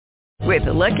With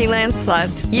the Lucky Land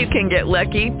Slots, you can get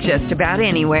lucky just about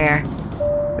anywhere.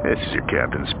 This is your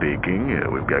captain speaking.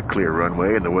 We've got clear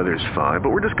runway and the weather's fine,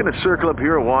 but we're just going to circle up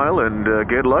here a while and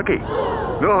get lucky.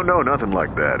 No, nothing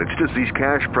like that. It's just these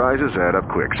cash prizes add up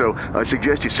quick. So I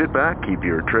suggest you sit back, keep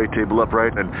your tray table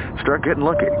upright, and start getting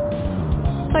lucky.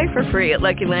 Play for free at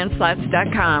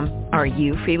LuckyLandSlots.com. Are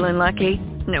you feeling lucky?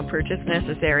 No purchase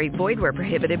necessary. Void where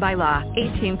prohibited by law.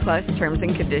 18 plus terms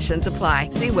and conditions apply.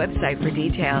 See website for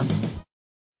details.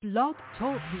 Blog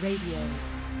Talk Radio.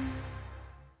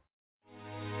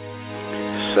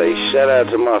 Say shout out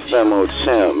to my famo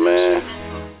champ, man.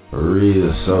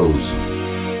 Real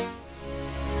soldier.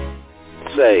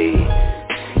 Say,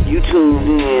 you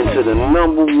tuned in to the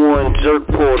 #1 jerk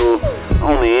portal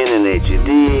on the internet, you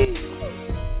dig?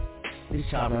 This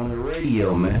chop on the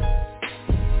radio, man.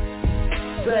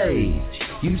 Say,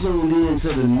 you tuned in to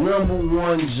the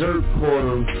 #1 jerk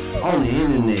portal on the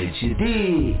internet, you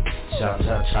dig? Chop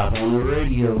on the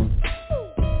radio.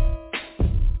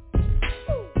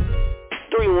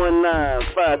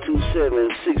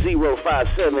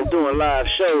 319-527-6057 doing live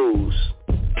shows.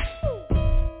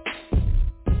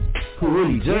 Who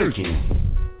really jerking?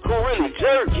 Who really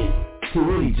jerking? Who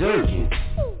really jerking?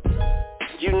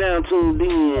 You now tuned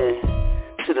in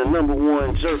to the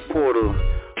 #1 jerk portal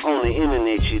on the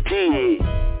internet, you dig?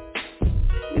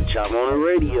 The Chop on the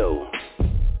radio.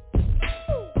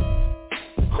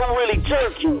 Who really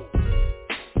jerking?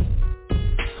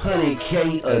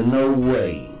 100K or no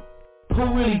way. Who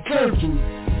really jerking?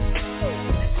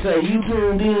 Say you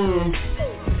tuned in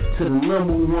to the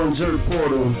 #1 jerk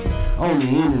portal on the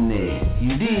internet.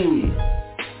 You did.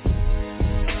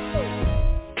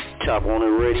 Chop on the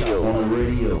radio. Chop on the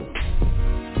radio.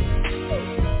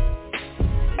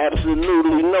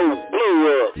 Absolutely no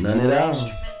blow up. None at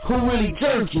all. Who really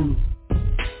jerking?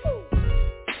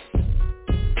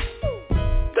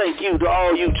 Thank you to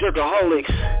all you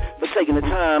jerkaholics for taking the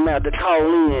time out to call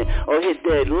in or hit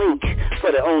that link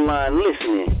for the online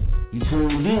listening. You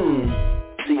tuned in.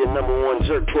 See your #1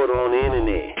 jerk portal on the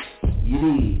internet. You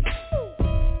did.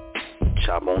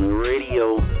 Chop on the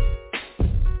radio.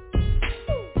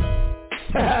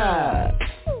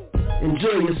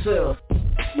 Enjoy yourself.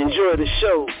 Enjoy the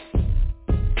show.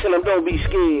 Tell them don't be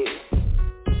scared.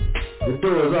 The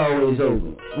door is always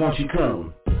open. Won't you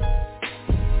come?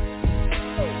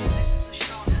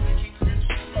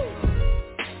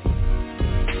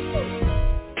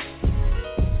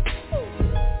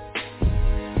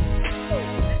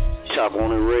 Chop on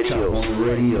the radio. Chop on the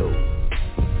radio.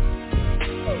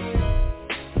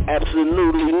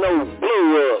 Absolutely no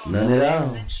blow up. None at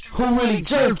all. Who really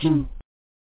jerking?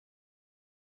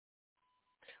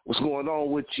 What's going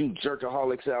on with you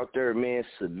jerkaholics out there, man?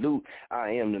 Salute. I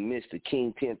am the Mr.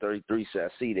 King 1033, so I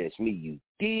see that's me, you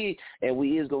did. And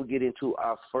we is going to get into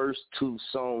our first 2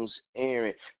 songs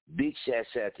airing. Big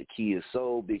shouts out to Kia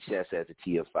Soul, big shouts out to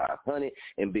Tia 500,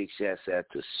 and big shouts out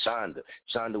to Shonda.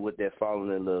 Shonda with that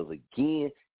Falling in Love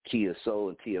Again, Kia Soul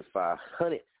and Tia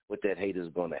 500 with that Haters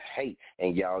Gonna Hate.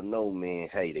 And y'all know, man,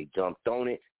 hey, they jumped on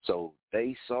it. So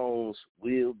they songs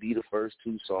will be the first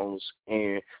 2 songs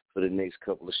airing for the next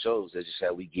couple of shows. That's just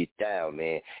how we get down,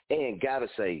 man. And gotta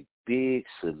say, big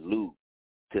salute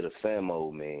to the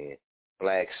famo, man.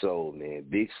 Black Soul, man.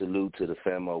 Big salute to the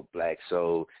famo, Black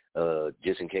Soul.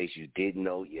 Just in case you didn't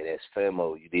know, yeah, that's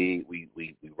famo. You did. We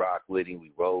rock with him.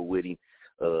 We roll with him.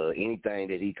 Anything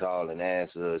that he call and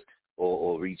ask us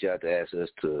or reach out to ask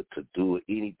us to do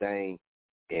anything,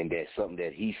 and that's something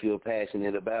that he feel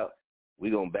passionate about,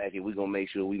 we're going to back it. We're going to make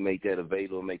sure we make that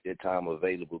available, make that time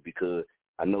available, because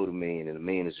I know the man, and the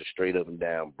man is a straight up and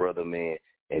down brother, man,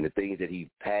 and the things that he's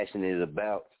passionate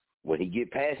about, when he get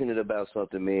passionate about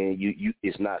something, man, you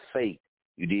it's not fake.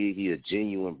 You did. He a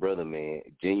genuine brother, man,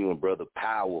 genuine brother,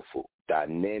 powerful,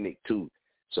 dynamic too.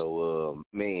 So,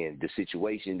 man, the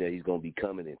situation that he's going to be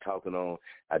coming and talking on,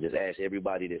 I just ask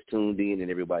everybody that's tuned in and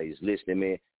everybody that's listening,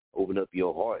 man, open up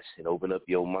your hearts and open up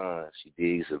your minds. You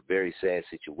dig? It's a very sad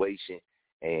situation,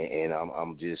 and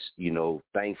I'm just,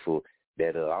 thankful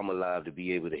that I'm alive to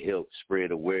be able to help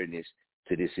spread awareness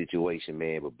to this situation,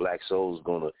 man. But Black Soul's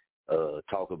going to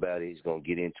talk about it. He's going to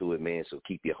get into it, man. So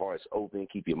keep your hearts open,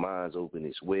 keep your minds open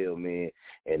as well, man,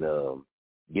 and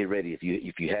get ready.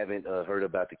 If you haven't heard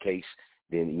about the case,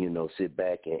 then, sit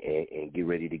back and get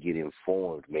ready to get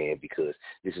informed, man, because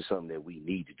this is something that we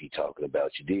need to be talking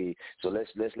about. You dig? So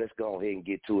let's go ahead and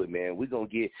get to it, man. We're going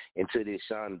to get into this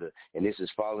Shonda, and this is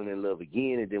Falling in Love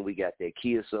Again, and then we got that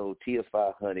Kia Soul, Tia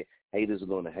 500, Haters Are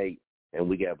Gonna Hate, and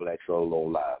we got Black Soul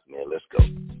on live, man. Let's go.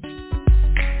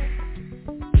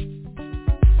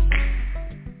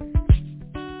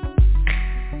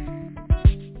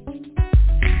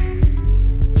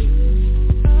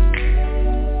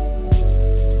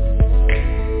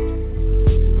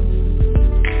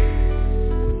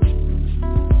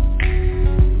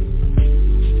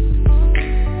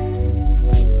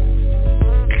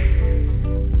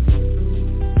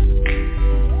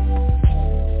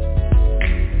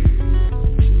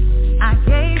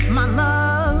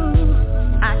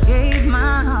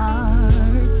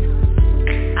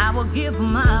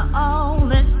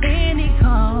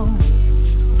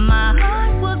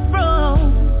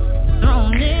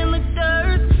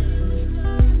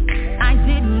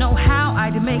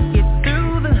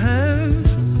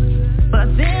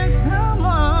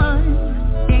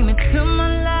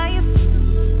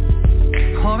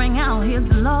 saw his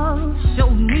love,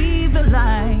 showed me the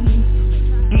light.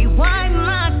 He wiped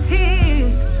my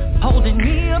tears, holding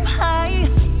me up high,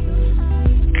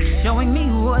 showing me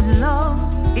what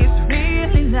love is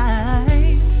really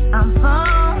like. I'm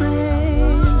falling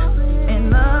in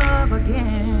love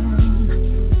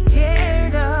again,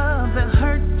 scared of the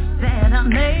hurt that I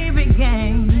may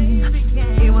regain.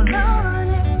 It was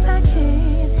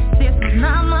unexpected, this was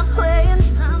not my plan,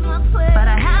 but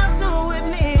I have to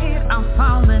admit I'm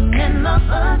falling in love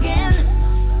again.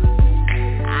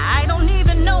 I don't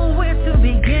even know where to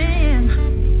begin,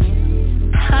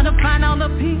 how to find all the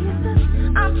pieces.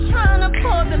 I'm trying to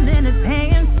pour them in his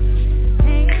hands,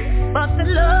 but to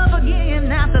love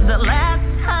again after the last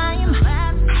time,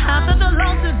 after the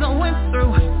losses I went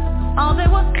through, all that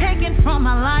was taken from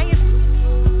my life.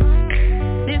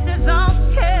 This is all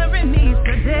carrying me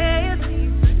today.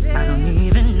 I don't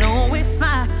even know if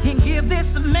I can give this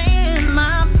man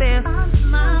my best,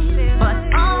 but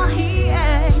all he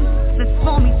asks is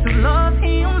for me to love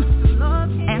him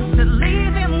and to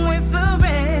leave him with the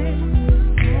rest.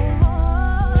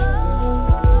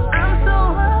 I'm so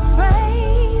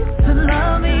afraid to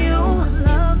love you,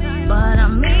 but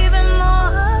I'm even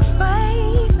more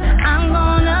afraid I'm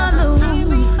gonna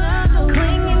lose,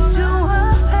 clinging to a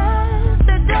past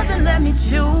that doesn't let me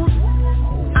choose.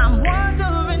 I'm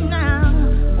wondering now,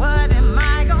 what am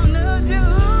I gonna do?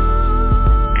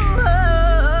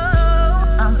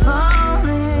 I'm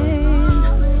falling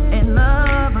in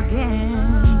love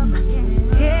again,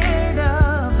 scared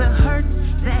of the hurt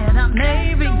that I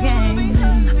may regain.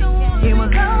 It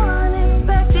was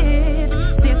unexpected,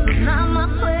 this was not my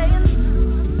plan,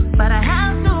 but I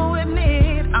have to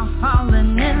admit I'm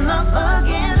falling in love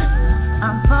again.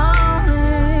 I'm falling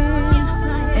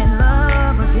in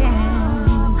love again,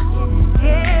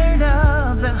 scared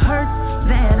of the hurt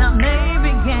that I may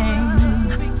regain.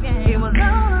 It was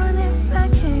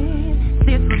unexpected,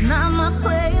 this was not my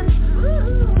plan,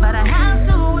 but I have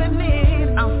to admit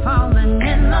I'm falling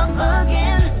in love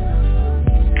again.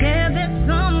 Scared that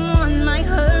someone might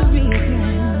hurt me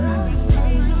again,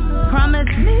 promise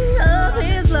me of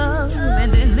his love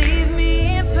and then leave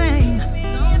me in pain.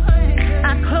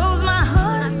 I close my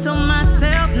heart, told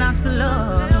myself not to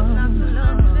love.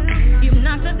 You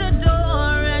knocked at the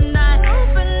door and I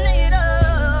opened it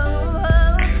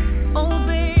up. Oh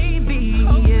baby,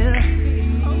 yeah.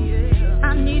 I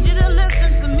need you to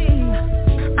listen to me,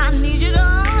 I need you to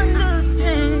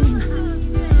understand.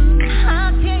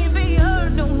 I can't be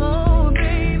hurt no more,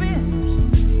 baby.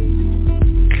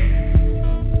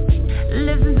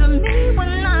 Listen to me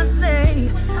when I say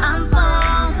I'm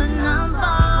falling, I'm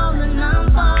falling,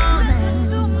 I'm falling.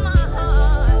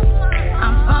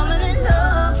 I'm falling in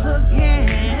love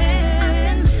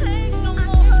again,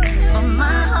 but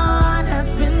my heart has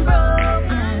been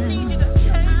broken.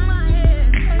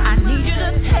 I need you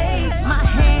to take my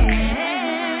hand.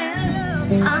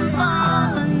 I'm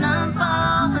falling, I'm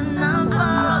falling, I'm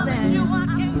falling.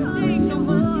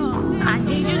 I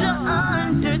need you to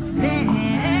understand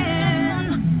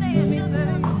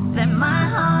that my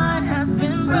heart has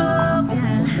been broken.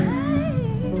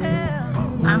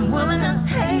 I'm willing to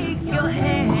take your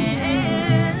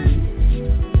hand.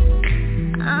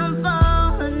 I'm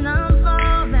falling, I'm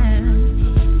falling.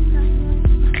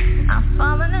 I'm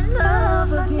falling in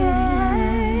love again.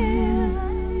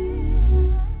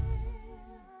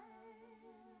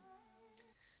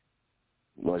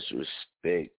 Much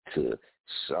respect to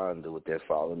Shonda with that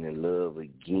falling in love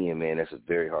again, man. That's a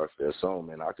very heartfelt song,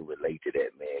 man. I can relate to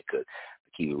that, man, because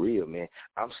to keep it real, man,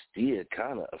 I'm still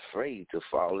kind of afraid to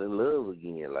fall in love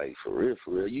again. Like, for real,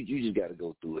 for real. You just got to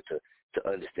go through it to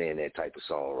understand that type of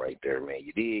song right there, man.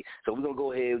 You dig? So we're going to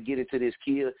go ahead and get into this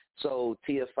Kia Soul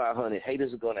TF500.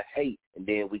 Haters are going to hate. And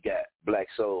then we got Black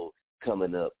Soul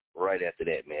coming up right after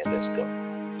that, man. Let's go.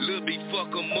 Lil' B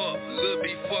fuck 'em up. Lil'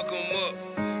 B fuck 'em up.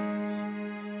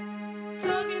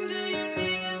 Talking to you,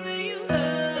 niggas that you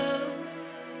love.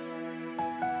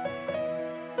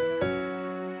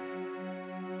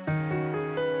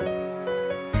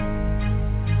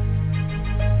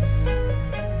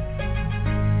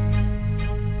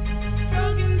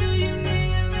 Talking to you,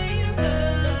 niggas that you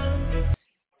love.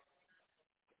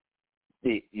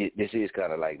 This is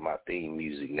kind of like my theme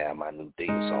music now, my new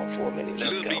theme song for a minute.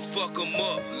 Let's Lil' go. B fuck 'em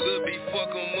up. Lil' B fuck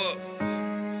 'em up.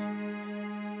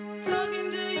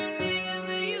 Talking to you, niggas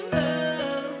that you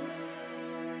love.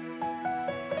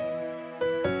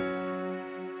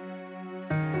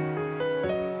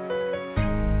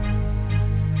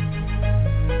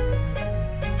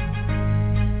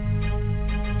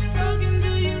 Talking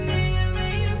to you, niggas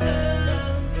that you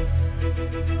love.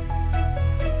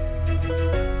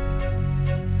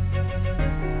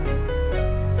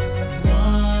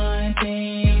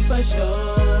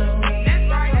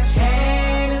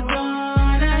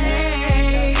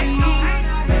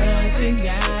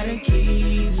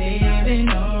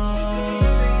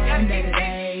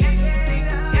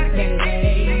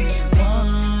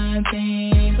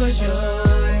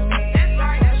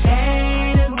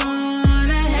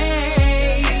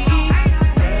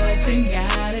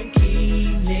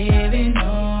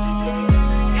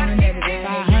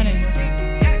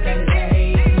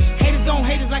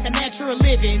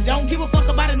 living. Don't give a fuck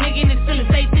about a nigga in the ceiling.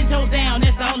 Stay 10 toes down,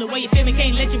 that's the only way. You feel me?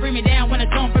 Can't let you bring me down when I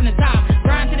come from the top.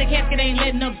 Grind to the casket, ain't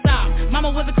letting up stop.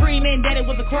 Mama was a cream and daddy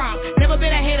was a crop. Never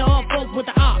been a hater or a folk with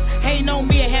the op. Hating on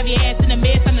me, I have your ass in the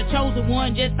mess. I'm the chosen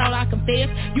one, just thought I confess.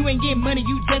 You ain't getting money,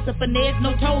 you just a finesse.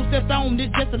 No toes stepped on, this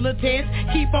just a little test.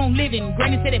 Keep on living,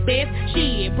 granny said it best.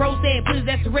 Shit, bro said put his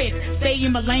ass to rest. Stay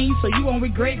in my lane so you won't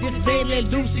regret this. Bed let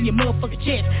loose in your motherfucking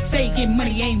chest. Stay getting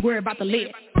money, ain't worried about the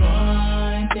list.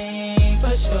 One thing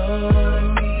for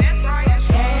sure.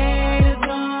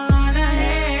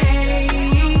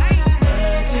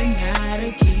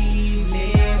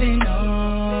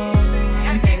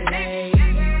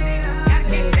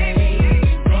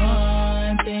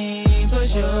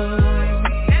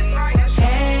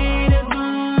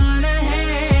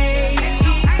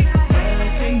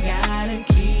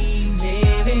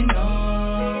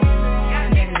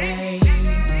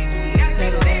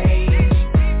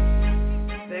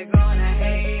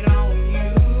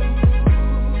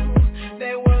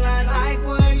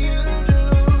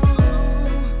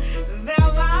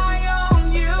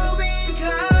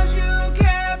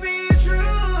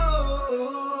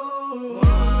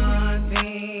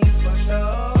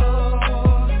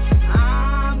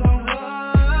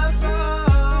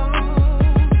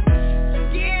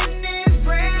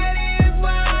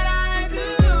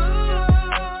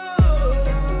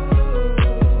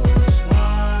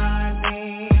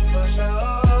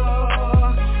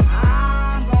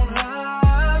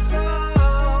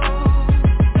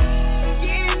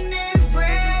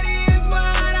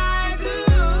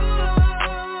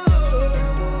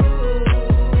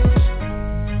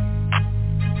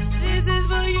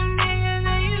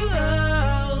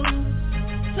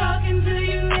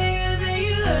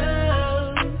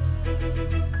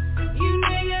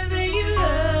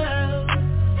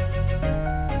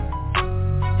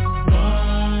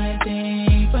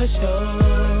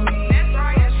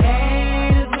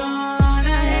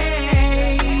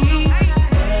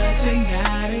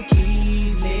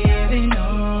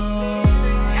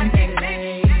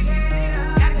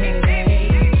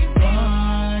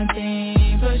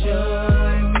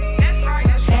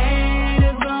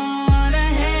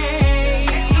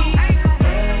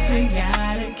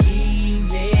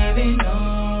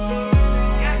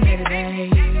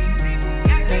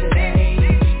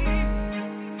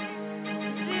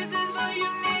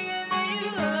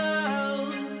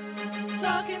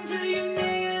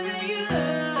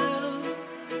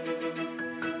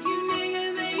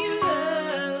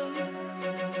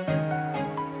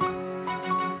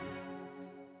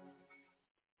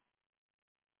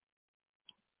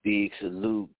 Big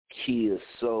salute, Kia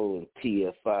Soul and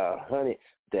TF500.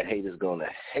 The haters gonna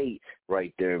hate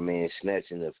right there, man.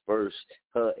 Snatching the first,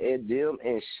 and them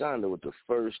and Shonda with the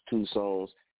first two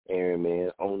songs, Aaron, man,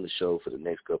 on the show for the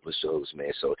next couple of shows,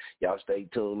 man. So y'all stay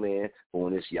tuned, man. But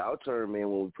when it's y'all turn, man,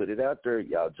 when we put it out there,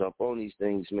 y'all jump on these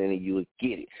things, man, and you'll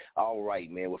get it. All right,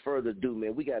 man. With further ado,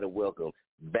 man, we got to welcome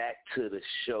back to the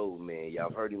show, man.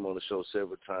 Y'all heard him on the show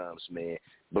several times, man.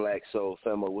 Black Soul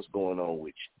Femo, what's going on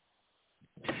with you?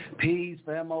 Peace,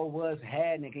 Femo, what's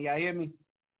happening? Can y'all hear me?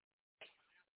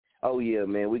 Oh, yeah,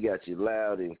 man, we got you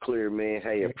loud and clear, man.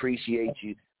 Hey, appreciate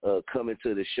you coming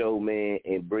to the show, man,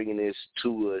 and bringing this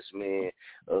to us, man,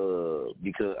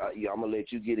 because I'm going to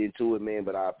let you get into it, man,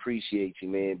 but I appreciate you,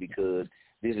 man, because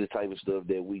this is the type of stuff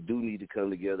that we do need to come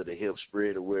together to help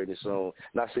spread awareness on.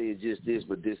 Not saying just this,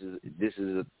 but this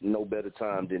is no better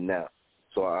time than now.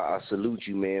 So I salute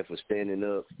you, man, for standing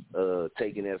up,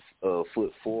 taking that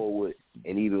foot forward,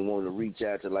 and even wanting to reach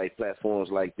out to like platforms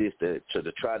like this to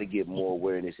try to get more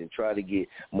awareness and try to get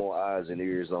more eyes and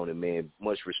ears on it, man.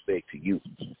 Much respect to you.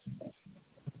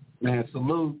 Man,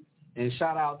 salute, and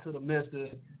shout out to the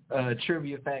Mr.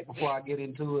 Trivia fact before I get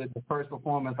into it. The first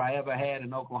performance I ever had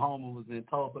in Oklahoma was in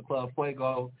Tulsa Club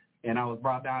Fuego, and I was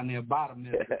brought down there by the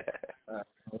Mr.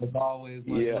 There's always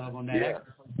much love on that. Yeah.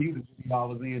 Music video I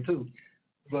was in, too.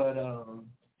 But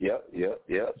Yep.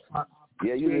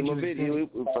 Yeah, you in my video.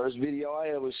 First video I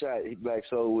ever shot, Black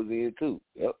Soul was in too.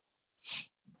 Yep.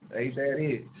 Ain't that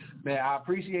it? Man, I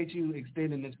appreciate you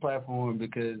extending this platform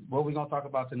because what we're gonna talk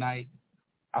about tonight,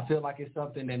 I feel like it's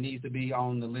something that needs to be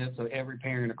on the list of every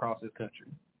parent across this country.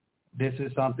 This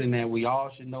is something that we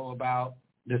all should know about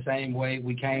the same way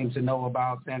we came to know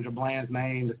about Sandra Bland's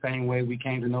name, the same way we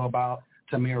came to know about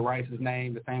Tamir Rice's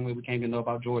name, the same way we came to know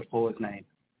about George Floyd's name.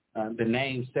 The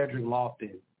name CEDRIC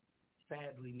LOFTON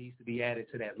sadly needs to be added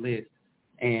to that list.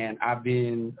 And I've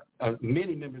been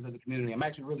many members of the community. I'm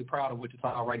actually really proud of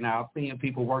Wichita right now. I'm seeing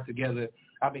people work together.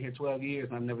 I've been here 12 years,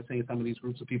 and I've never seen some of these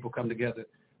groups of people come together.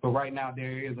 But right now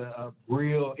there is a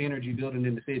real energy building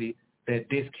in the city that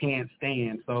this can't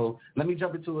stand. So let me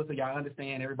jump into it so y'all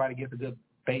understand. Everybody gets a good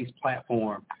base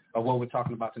platform of what we're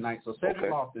talking about tonight. So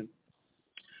Cedric Lofton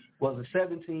was a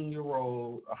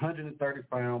 17-year-old,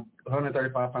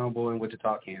 135-pound boy in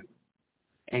Wichita, Kansas.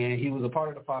 And he was a part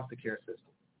of the foster care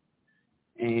system.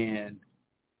 And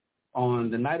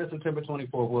on the night of September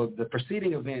 24th was the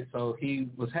preceding event, so he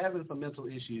was having some mental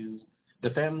issues. The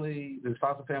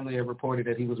foster family had reported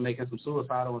that he was making some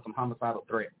suicidal and some homicidal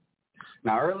threats.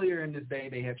 Now, earlier in this day,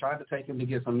 they had tried to take him to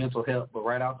get some mental help, but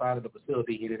right outside of the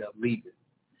facility, he ended up leaving.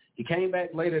 He came back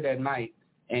later that night,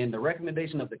 and the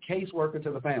recommendation of the caseworker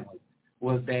to the family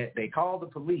was that they call the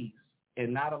police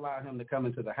and not allow him to come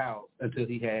into the house until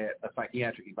he had a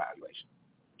psychiatric evaluation.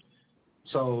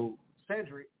 So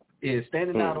Cedric is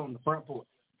standing out on the front porch.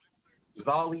 That's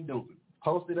all he's doing,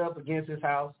 posted up against his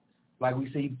house like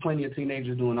we see plenty of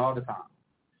teenagers doing all the time.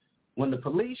 When the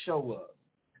police show up,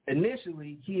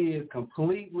 initially he is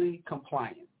completely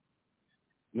compliant.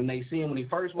 When they see him, when he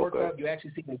first woke up, you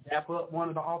actually see him tap up one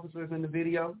of the officers in the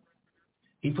video.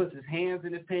 He puts his hands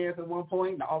in his pants at one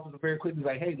point, and the officer very quickly is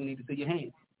like, hey, we need to see your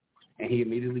hands. And he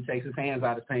immediately takes his hands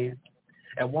out of his pants.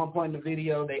 At one point in the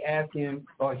video, they ask him,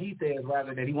 or he says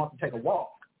rather, that he wants to take a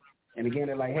walk. And again,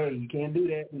 they're like, hey, you can't do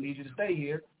that. We need you to stay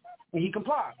here. And he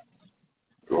complies.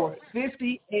 For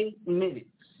 58 minutes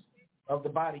of the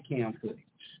body cam footage,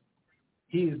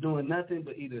 he is doing nothing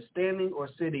but either standing or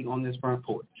sitting on this front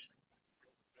porch.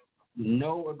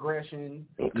 No aggression,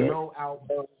 no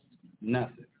outbursts,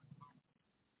 nothing.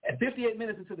 At 58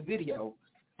 minutes into the video,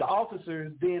 the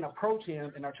officers then approach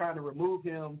him and are trying to remove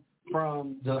him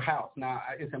from the house. Now,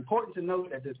 it's important to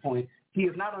note at this point, he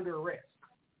is not under arrest.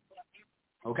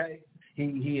 Okay?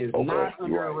 He is not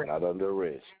under arrest. Not under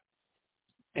arrest.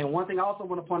 And one thing I also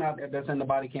want to point out that's in the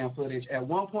body cam footage, at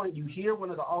one point you hear one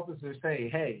of the officers say,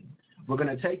 hey, we're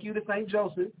going to take you to St.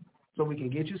 Joseph so we can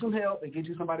get you some help and get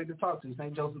you somebody to talk to,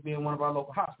 St. Joseph being one of our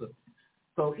local hospitals.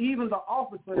 So even the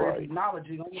officer is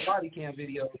acknowledging on the body cam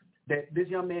video that this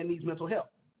young man needs mental help.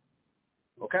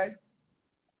 Okay?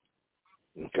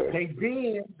 They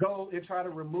then go and try to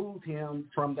remove him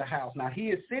from the house. Now, he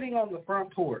is sitting on the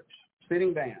front porch,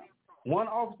 sitting down. One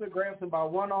officer grabs him by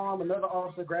one arm, another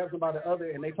officer grabs him by the other,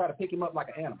 and they try to pick him up like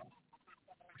an animal.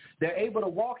 They're able to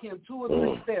walk him 2 or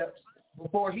 3 steps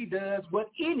before he does what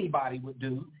anybody would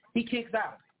do. He kicks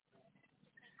out.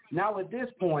 Now, at this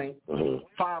point,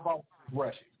 5 officers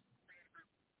rushing.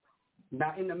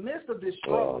 Now, in the midst of this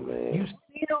struggle, you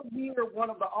still hear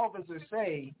one of the officers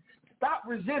say, stop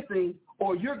resisting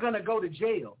or you're going to go to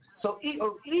jail. So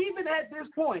even at this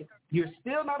point, you're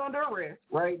still not under arrest,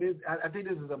 right? I think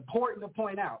this is important to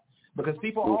point out because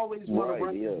people always want to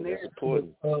run this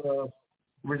narrative of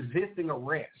resisting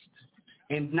arrest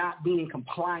and not being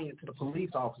compliant to the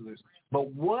police officers.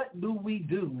 But what do we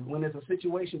do when it's a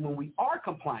situation when we are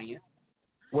compliant,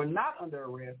 we're not under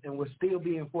arrest, and we're still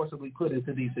being forcibly put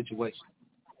into these situations?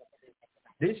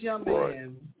 This young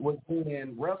man was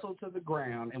being wrestled to the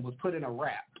ground and was put in a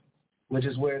wrap, which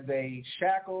is where they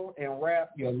shackle and wrap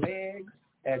your legs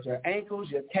at your ankles,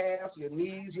 your calves, your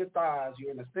knees, your thighs.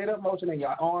 You're in a sit-up motion and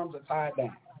your arms are tied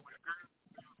down.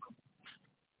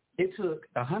 It took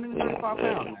 135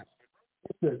 pounds now.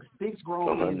 It took 6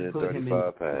 grown men to put him in.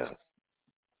 135 pounds.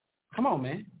 Come on,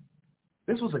 man.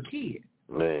 This was a kid.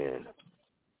 Man.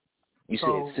 You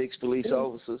said 6 police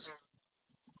officers?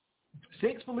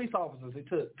 6 police officers it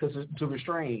took to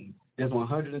restrain this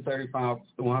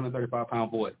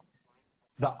 135-pound boy.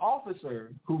 The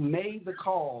officer who made the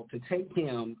call to take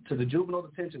him to the juvenile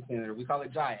detention center, we call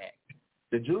it JIAC,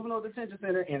 the juvenile detention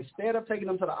center, instead of taking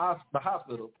him to the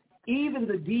hospital, even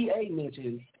the DA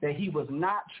mentioned that he was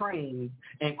not trained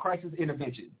in crisis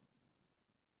intervention.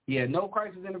 He had no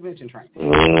crisis intervention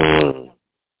training.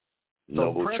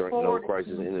 No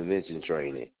crisis intervention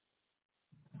training.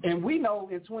 And we know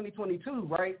in 2022,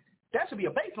 right, that should be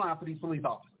a baseline for these police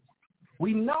officers.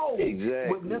 We know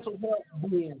with mental health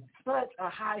being such a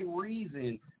high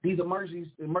reason these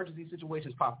emergency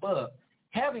situations pop up,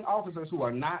 having officers who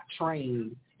are not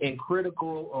trained in in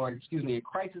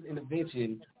crisis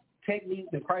intervention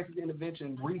techniques and crisis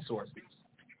intervention resources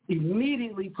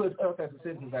immediately puts us as a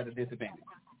citizens at a disadvantage.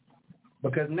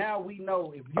 Because now we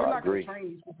know if you're not going to train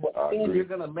these people and you're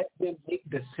going to let them make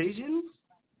decisions,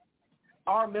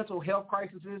 our mental health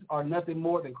crises are nothing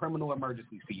more than criminal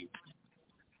emergencies for you.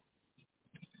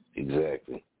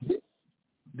 Exactly.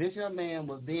 This young man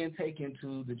was then taken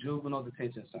to the juvenile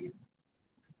detention center.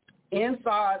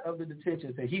 Inside of the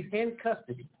detention center, he's in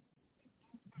custody.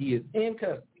 He is in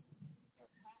custody.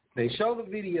 They show the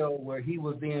video where he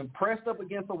was then pressed up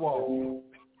against the wall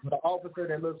with an officer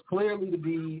that looks clearly to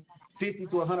be 50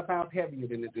 to 100 pounds heavier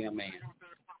than this young man.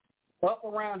 up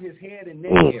around his head and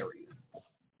neck area.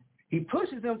 He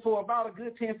pushes him for about a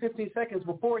good 10, 15 seconds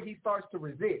before he starts to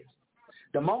resist.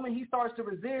 The moment he starts to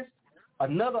resist,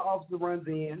 another officer runs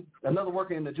in, another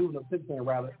worker in the juvenile detention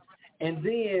rather, and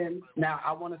then, now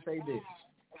I want to say this.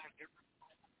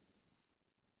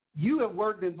 You have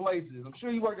worked in places, I'm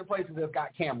sure you worked in places that have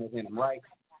got cameras in them, right?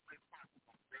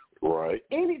 Right.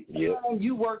 Anytime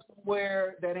you work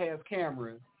somewhere that has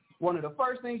cameras, one of the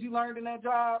first things you learned in that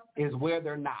job is where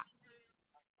they're not.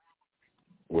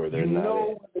 Where they're you not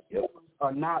know at. Where they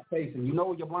are not facing. You know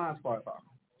where your blind spots are.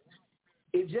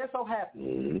 It just so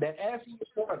happens that as he was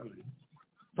struggling,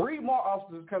 3 more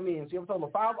officers come in. So you have a total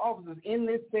of 5 officers in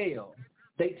this cell.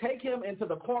 They take him into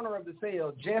the corner of the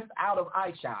cell just out of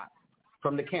eye shot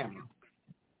from the camera.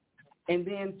 And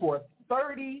then for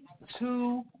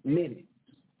 32 minutes,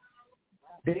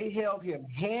 they held him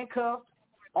handcuffed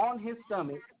on his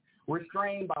stomach,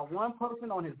 restrained by 1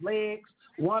 person on his legs,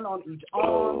 1 on each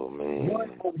arm,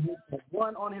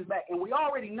 1 on his back. And we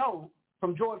already know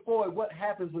from George Floyd what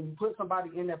happens when you put somebody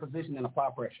in that position and apply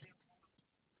pressure.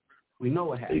 We know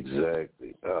what happens.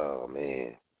 Exactly. Oh,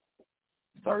 man.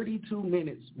 32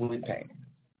 minutes went past.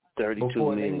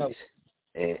 32 minutes.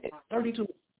 32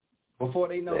 before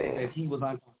they know that he was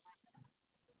unconscious.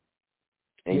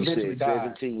 And you said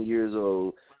 17 years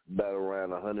old, about around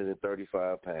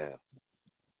 135 pounds.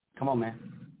 Come on, man.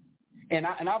 And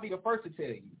I'll be the first to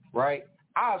tell you, right?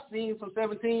 I've seen some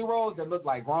 17-year-olds that look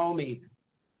like grown men.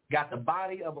 Got the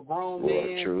body of a grown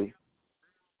man. True.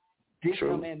 This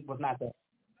young man was not that.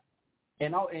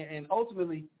 And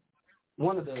ultimately,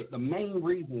 one of the main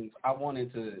reasons I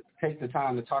wanted to take the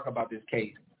time to talk about this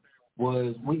case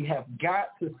was we have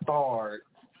got to start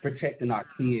protecting our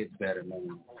kids better,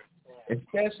 man.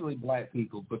 Especially black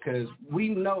people, because we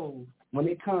know when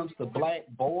it comes to black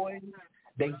boys,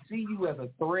 they see you as a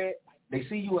threat, they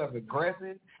see you as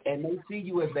aggressive, and they see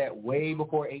you as that way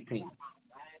before 18.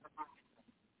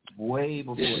 Way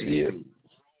before 18. Yeah.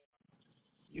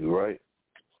 You right.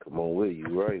 Come on with you.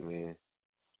 You right, man.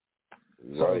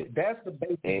 Right. So that's the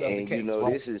basis of the case. And you know,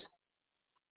 right? this is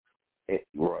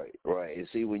right. And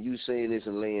see, when you saying this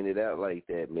and laying it out like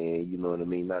that, man, you know what I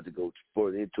mean. Not to go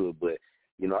further into it, but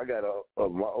you know, I got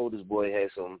my oldest boy had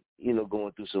some, you know,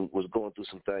 was going through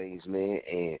some things, man,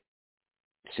 and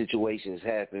situations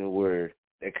happened where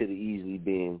that could have easily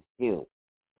been him.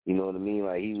 You know what I mean?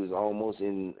 Like he was almost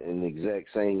in the exact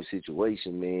same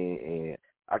situation, man, and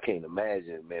I can't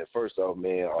imagine, man. First off,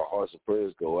 man, our hearts and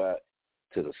prayers go out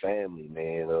to the family,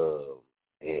 man,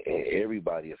 and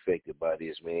everybody affected by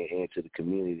this, man, and to the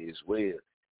community as well.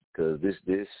 Because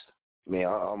this,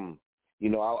 man, you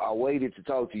know, I waited to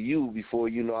talk to you before,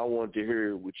 you know, I wanted to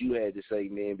hear what you had to say,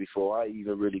 man, before I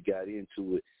even really got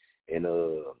into it. And,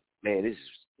 man, this is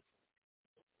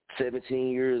 17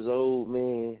 years old,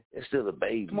 man. It's still a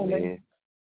baby, man.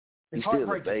 He's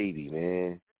still a baby,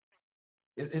 man.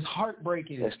 It's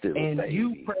heartbreaking. That's still and a baby.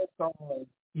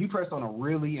 You pressed on a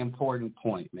really important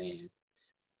point, man.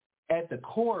 At the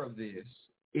core of this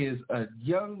is a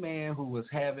young man who was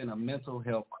having a mental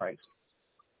health crisis.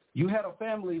 You had a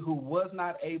family who was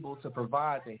not able to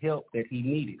provide the help that he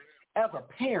needed. As a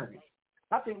parent,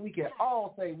 I think we can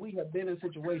all say we have been in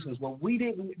situations where we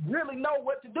didn't really know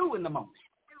what to do in the moment.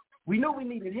 We knew we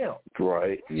needed help.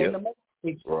 Right. Yep. In the most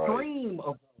extreme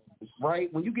of those,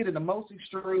 right, when you get in the most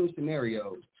extreme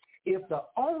scenarios, if the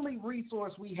only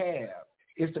resource we have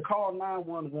is to call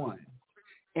 911,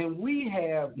 and we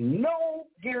have no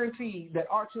guarantee that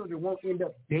our children won't end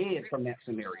up dead from that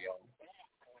scenario,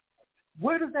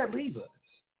 where does that leave us?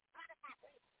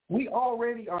 We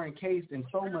already are encased in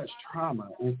so much trauma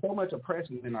and so much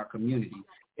oppression in our community.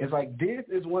 It's like this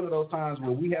is one of those times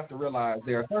where we have to realize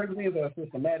there are certain things that are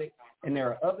systematic and there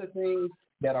are other things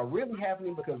that are really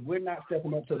happening because we're not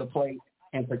stepping up to the plate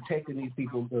and protecting these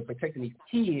people, protecting these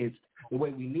kids the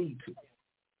way we need to.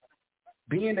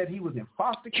 Being that he was in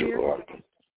foster care,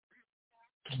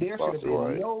 there should have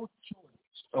been no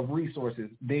choice of resources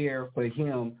there for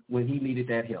him when he needed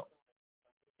that help.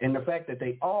 And the fact that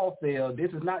they all failed, this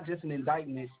is not just an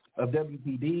indictment of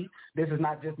WPD. This is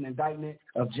not just an indictment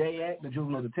of JAC, the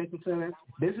Juvenile Detention Center.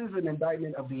 This is an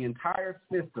indictment of the entire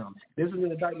system. This is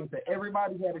an indictment that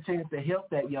everybody had a chance to help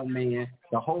that young man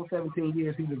the whole 17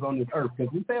 years he was on this earth,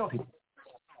 because we failed him.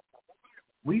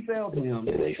 We failed him,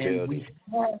 and we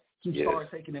have to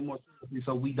start taking it more seriously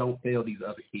so we don't fail these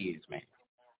other kids, man.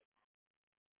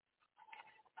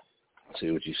 I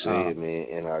see what you said, man,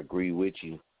 and I agree with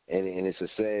you. And it's a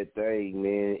sad thing,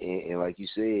 man. And like you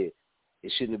said,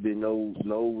 it shouldn't have been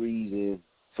no reason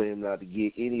for him not to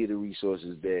get any of the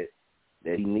resources that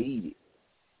he needed.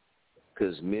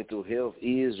 Because mental health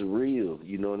is real,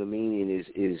 you know what I mean?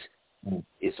 And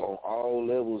it's on all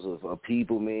levels of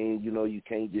people, man. You know, you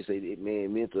can't just say that,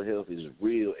 man, mental health is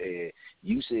real. And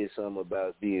you said something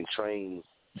about being trained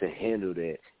to handle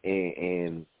that.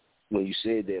 And when you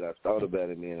said that, I thought about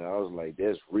it, man. I was like,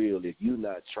 that's real. If you're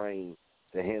not trained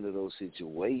to handle those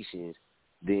situations,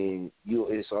 then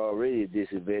it's already a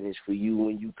disadvantage for you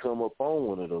when you come up on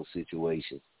one of those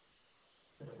situations.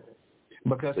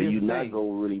 Because so you're not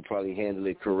going to really probably handle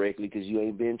it correctly because you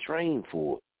ain't been trained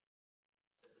for it.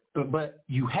 But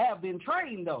you have been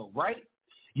trained, though, right?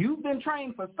 You've been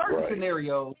trained for certain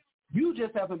scenarios. You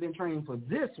just haven't been trained for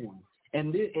this one.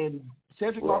 And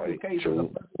CEDRIC LOFTON CASE is a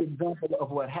perfect example of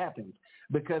what happened,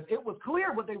 because it was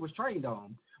clear what they was trained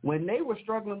on. When they were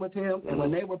struggling with him and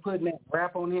when they were putting that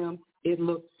rap on him, it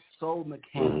looked so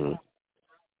mechanical.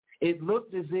 It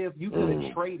looked as if you could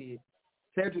have traded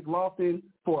CEDRIC LOFTON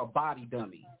for a body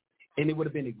dummy, and it would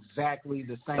have been exactly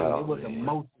the same. It was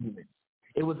emotionless.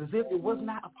 It was as if it was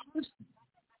not a person.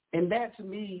 And that, to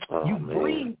me, you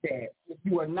breathe that if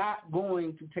you are not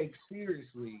going to take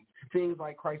seriously things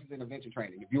like crisis intervention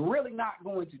training. If you're really not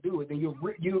going to do it, then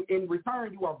you in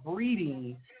return, you are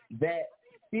breeding that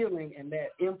feeling and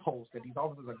that impulse that these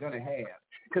officers are going to have.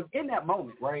 Because in that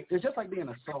moment, right, it's just like being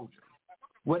a soldier.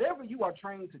 Whatever you are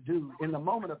trained to do in the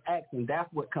moment of action, that's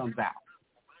what comes out.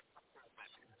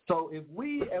 So if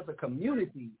we as a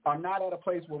community are not at a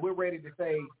place where we're ready to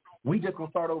say, we just going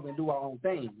to start over and do our own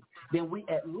thing, then we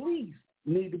at least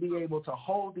need to be able to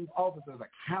hold these officers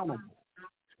accountable.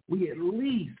 We at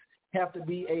least have to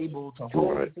be able to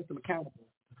hold the system accountable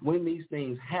when these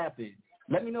things happen.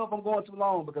 Let me know if I'm going too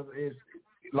long, because it's,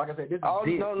 like I said, this is No,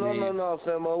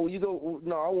 Femo.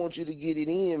 I want you to get it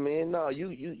in, man. No,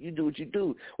 you do what you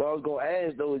do. What I was going to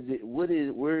ask, though, is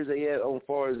where is they at on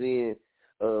far as in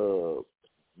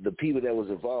the people that was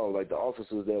involved, like the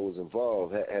officers that was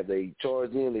involved? Have they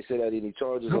charged them? They set out any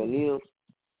charges on them?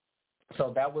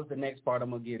 So that was the next part I'm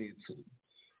going to get into.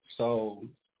 So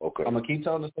I'm going to keep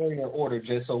telling the story in order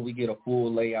just so we get a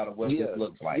full layout of what this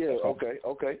looks like. Yeah,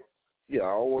 okay. Yeah,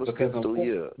 I don't want to skip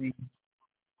through,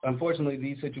 Unfortunately,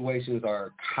 these situations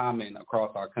are common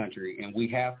across our country, and we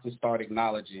have to start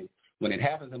acknowledging when it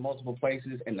happens in multiple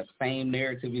places and the same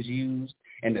narrative is used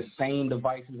and the same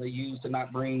devices are used to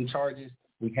not bring charges.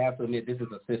 We have to admit this is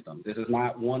a system. This is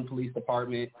not one police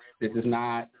department. This is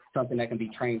not something that can be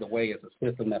trained away. It's a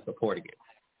system that's supporting it.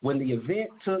 When the event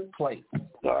took place,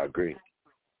 I agree,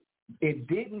 it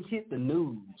didn't hit the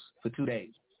news for 2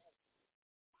 days.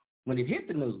 When it hit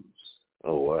the news,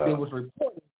 it was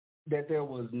reported that there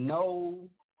was no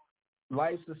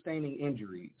life-sustaining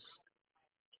injuries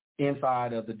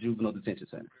inside of the juvenile detention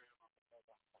center.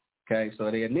 Okay,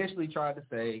 so they initially tried to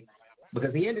say,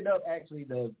 because he ended up actually,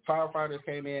 the firefighters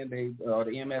came in, or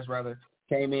the EMS rather,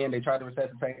 came in, they tried to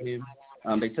resuscitate him.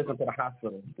 They took him to the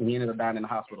hospital, and he ended up dying in the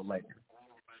hospital later.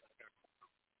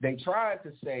 They tried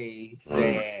to say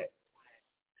that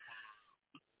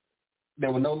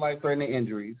there were no life-threatening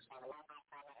injuries,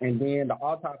 and then the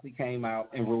autopsy came out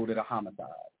and ruled it a homicide,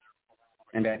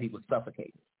 and that he was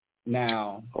suffocated.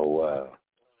 Now,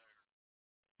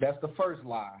 that's the first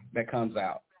lie that comes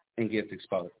out and gets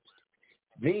exposed.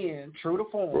 Then, true to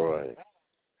form,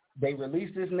 they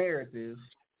released this narrative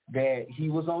that he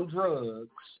was on drugs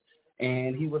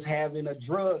and he was having a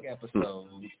drug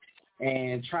episode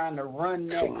and trying to run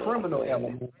that criminal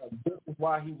element of this is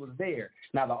why he was there.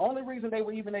 Now, the only reason they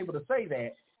were even able to say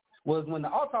that was when the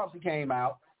autopsy came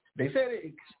out, they said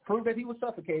it proved that he was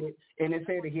suffocated, and it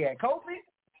said that he had COVID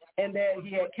and that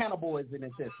he had cannabinoids in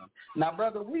his system. Now,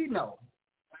 brother, we know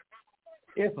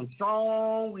there's some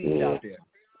strong weed out there.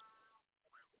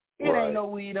 It ain't no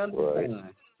weed under the sun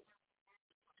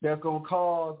that's going to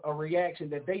cause a reaction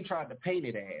that they tried to paint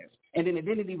it as. And then it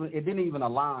didn't even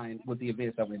align with the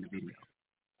events that were in the video.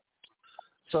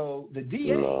 So the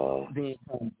DA then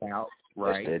comes out,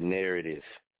 That's that narrative.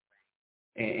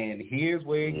 And here's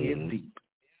where it gets deep.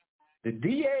 The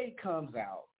DA comes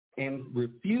out and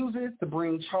refuses to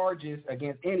bring charges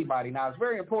against anybody. Now, it's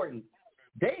very important.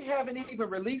 They haven't even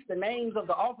released the names of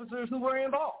the officers who were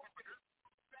involved.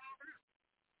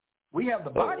 We have the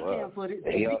body cam footage.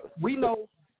 We know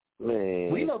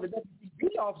the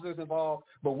WCB officers involved,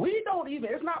 but we don't even,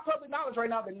 it's not public knowledge right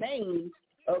now, the names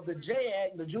of the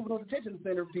JAG, the Juvenile Detention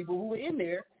Center people who were in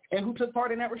there and who took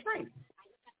part in that restraint.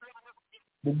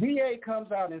 The DA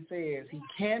comes out and says he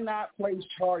cannot place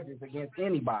charges against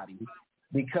anybody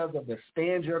because of the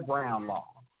stand your ground law.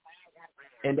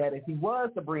 And that if he was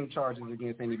to bring charges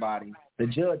against anybody, the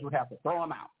judge would have to throw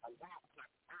him out.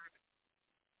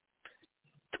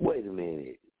 Wait a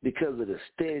minute. Because of the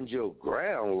stand your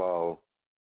ground law?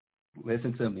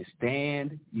 Listen to me.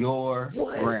 Stand your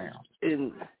ground.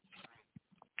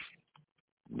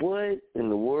 What in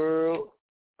the world?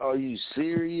 Are you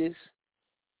serious?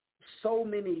 So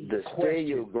many the questions. Stand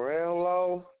Your Ground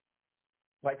law?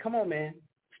 Like, come on, man.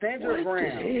 Stand your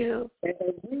ground.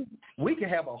 And we can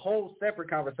have a whole separate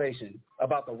conversation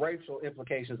about the racial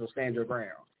implications of stand your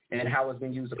ground and how it's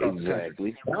been used across the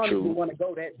country. I don't even want to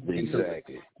go that deep.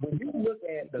 Exactly. When you look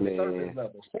at the surface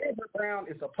level, stand your ground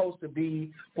is supposed to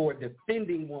be for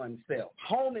defending oneself.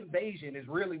 Home invasion is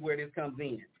really where this comes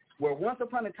in, where once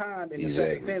upon a time in the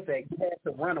Self-Defense Act, you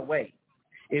had to run away.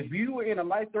 If you were in a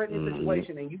life-threatening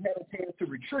situation and you had a chance to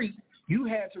retreat, you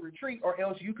had to retreat or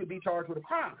else you could be charged with a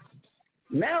crime.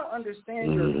 Now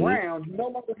understand your ground, you no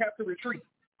longer have to retreat.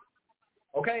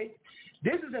 Okay?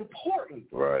 This is important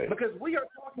because we are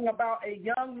talking about a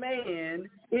young man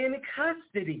in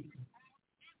custody.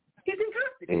 He's in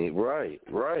custody. Right.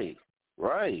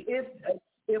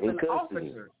 If an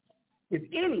officer, if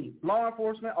any law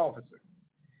enforcement officer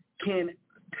can,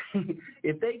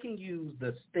 if they can use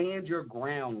the stand your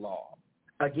ground law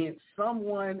against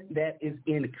someone that is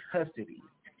in custody,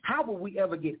 how will we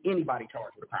ever get anybody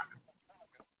charged with a crime?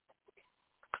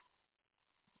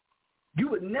 You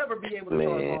would never be able to charge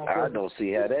law enforcement. I don't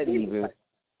see how that even.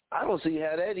 I don't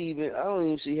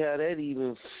even see how that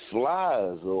even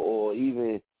flies, or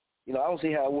even, I don't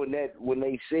see how when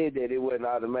they said that, it wasn't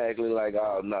automatically like,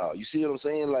 oh no. You see what I'm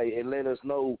saying? Like, and let us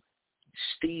know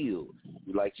still,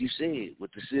 like you said,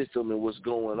 with the system and what's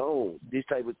going on. These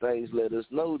type of things let us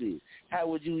know this. How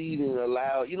would you even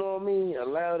allow,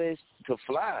 allow this to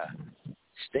fly?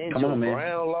 Stand your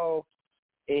ground law,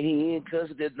 and he in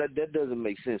custody. That doesn't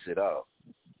make sense at all.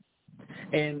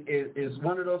 And it's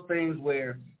one of those things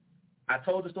where I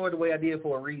told the story the way I did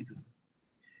for a reason.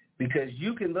 Because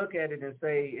you can look at it and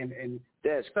say, and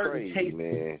that's certain crazy, cases,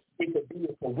 man. It could be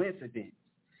a coincidence.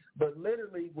 But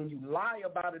literally, when you lie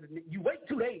about it, you wait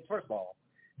 2 days, first of all.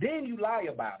 Then you lie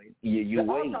about it. Yeah, you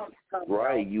wait.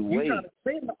 Right, you wait. You try to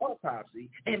send the autopsy,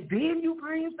 and then you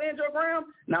claim stand your ground.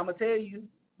 Now, I'm going to tell you,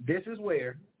 this is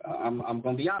where, I'm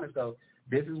going to be honest, though,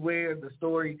 this is where the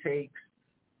story takes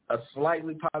a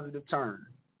slightly positive turn.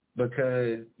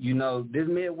 Because, this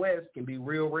Midwest can be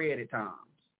real red at times.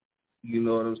 You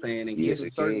know what I'm saying? And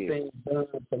getting certain things done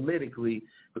politically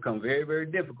become very, very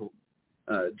difficult.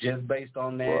 Just based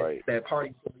on that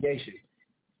party affiliation.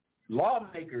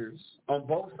 Lawmakers on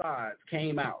both sides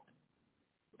came out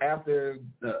after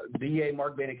the DA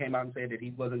Mark Bennett came out and said that he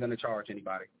wasn't going to charge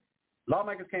anybody.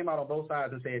 Lawmakers came out on both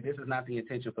sides and said this is not the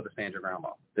intention for the stand your ground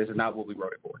law. This is not what we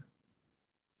wrote it for.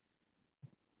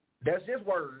 That's just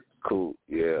words. Cool,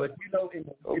 yeah. But, in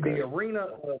the arena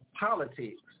of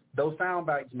politics, those sound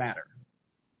bites matter.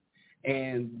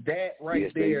 And that there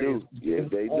is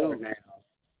they do. Now.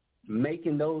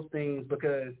 Making those things,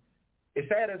 because as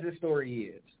sad as this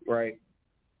story is, right?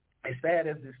 As sad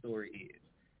as this story is,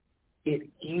 it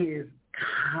is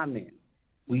common.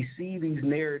 We see these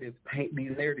narratives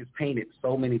painted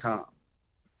so many times.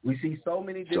 We see so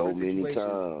many different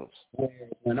situations where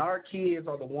when our kids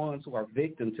are the ones who are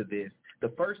victim to this, the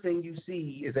first thing you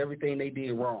see is everything they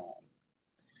did wrong.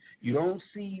 You don't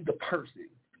see the person.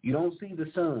 You don't see the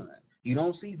son. You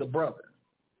don't see the brother.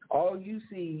 All you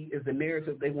see is the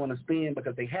narrative they want to spin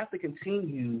because they have to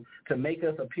continue to make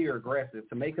us appear aggressive,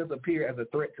 to make us appear as a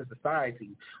threat to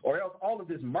society, or else all of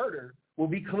this murder will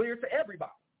be clear to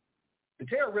everybody. The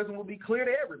terrorism will be clear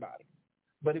to everybody.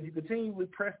 But if you continually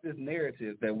press this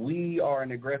narrative that we are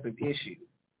an aggressive issue,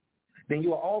 then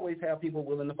you will always have people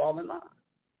willing to fall in line.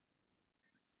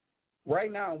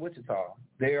 Right now in Wichita,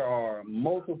 there are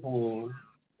multiple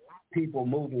people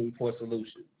moving for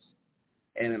solutions.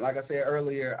 And like I said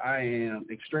earlier, I am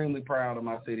extremely proud of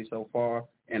my city so far,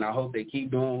 and I hope they keep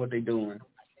doing what they're doing.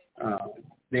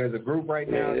 There's a group right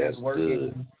now that's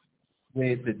working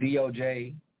with the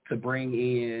DOJ to bring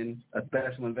in a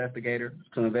special investigator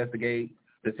to investigate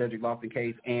the CEDRIC LOFTON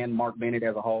case and Mark Bennett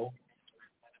as a whole.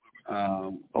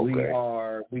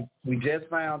 We just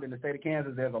found in the state of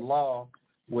Kansas there's a law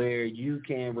where you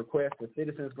can request a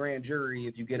citizen's grand jury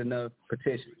if you get enough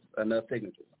petitions, enough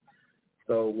signatures.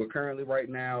 So we're currently right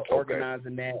now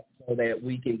organizing that so that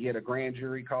we can get a grand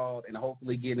jury called and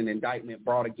hopefully get an indictment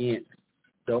brought against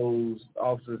those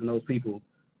officers and those people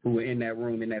who were in that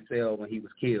room, in that cell when he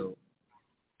was killed.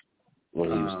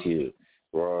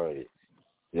 Right.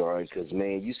 Right, because,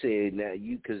 man, you said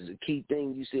because the key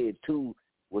thing you said, too,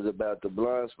 was about the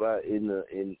blind spot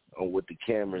with the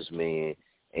cameras, man,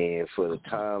 and for the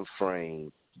time frame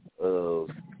of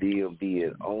them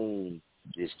being on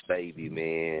this baby,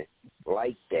 man,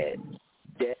 like that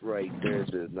right there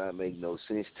does not make no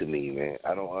sense to me, man.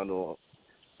 I don't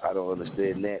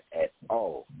understand that at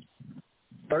all.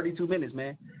 32 minutes,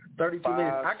 man. 32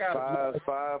 minutes. I got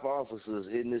five officers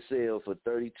in the cell for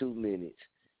 32 minutes.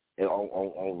 And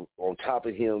on top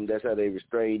of him, that's how they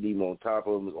restrained him, on top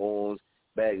of his arms,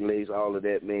 back, legs, all of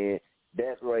that, man.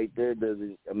 That right there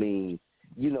doesn't, I mean,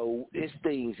 you know, it's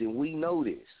things, and we know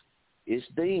this. It's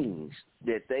things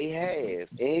that they have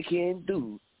and can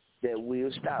do that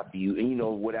will stop you, and, you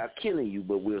know, without killing you,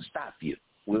 but will stop you.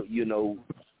 Will, you know,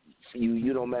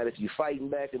 you don't matter if you're fighting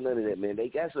back or none of that, man. They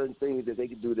got certain things that they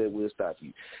can do that will stop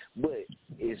you. But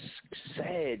it's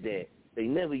sad that they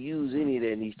never use any of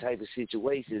that in these type of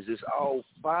situations. It's all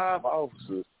 5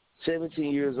 officers,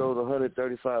 17 years old,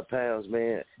 135 pounds,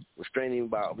 man, restraining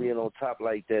about being on top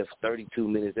like that for 32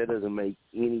 minutes. That doesn't make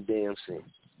any damn sense.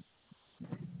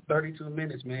 32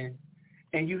 minutes, man.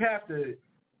 And you have to,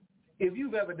 if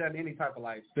you've ever done any type of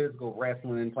like physical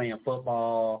wrestling, playing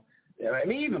football, I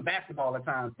mean, even basketball at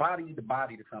times, body to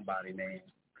body to somebody, man.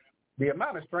 The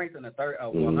amount of strength in a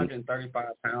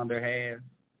 135-pounder has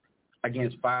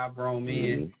against 5 grown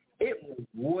men, it was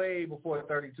way before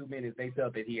 32 minutes they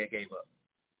felt that he had gave up.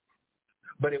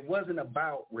 But it wasn't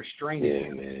about restraining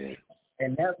him. Man.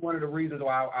 And that's one of the reasons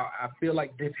why I feel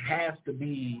like this has to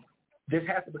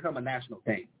become a national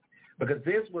thing. Because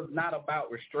this was not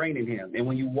about restraining him. And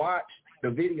when you watch the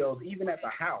videos, even at the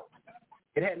house,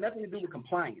 it had nothing to do with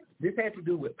compliance. This had to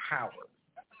do with power.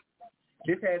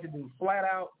 This had to do flat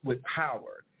out with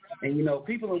power. And, you know,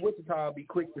 people in Wichita be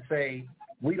quick to say,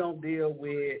 we don't deal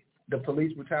with the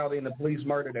police brutality and the police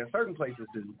murder that certain places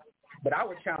do. But I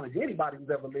would challenge anybody who's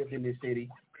ever lived in this city.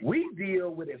 We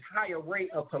deal with as high a rate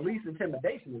of police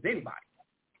intimidation as anybody.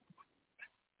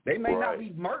 They may not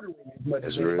be murdering as much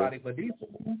as anybody, but these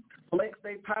people flex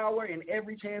their power in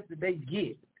every chance that they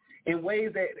get in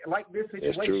ways that, like this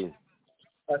situation,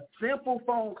 a simple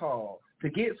phone call to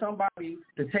get somebody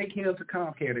to take him to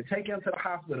ComCare, to take him to the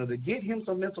hospital, to get him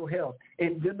some mental health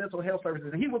and good mental health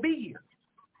services, and he would be here.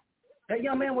 That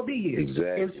young man would be here.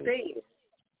 Exactly. Instead,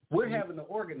 we're having to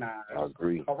organize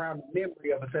around the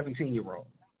memory of a 17-year-old.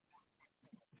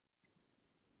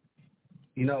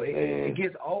 You know, it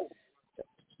gets old.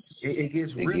 It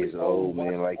gets really old,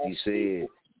 man. Like you said,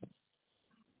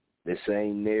 the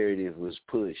same narrative was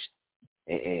pushed,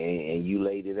 and you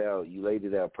laid it out. You laid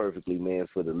it out perfectly, man,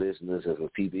 for the listeners and for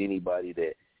people, anybody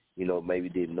that, you know, maybe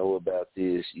didn't know about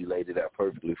this. You laid it out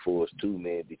perfectly for us too,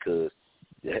 man, because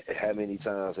how many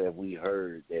times have we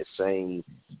heard that same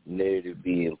narrative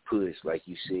being pushed, like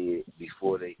you said,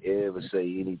 before they ever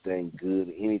say anything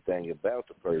good, anything about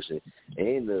the person?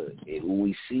 And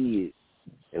we see it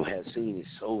and have seen it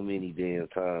so many damn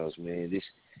times, man.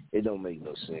 It don't make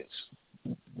no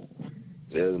sense.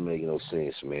 It doesn't make no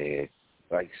sense, man.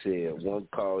 Like I said, one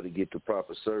call to get the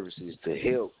proper services to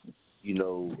help, you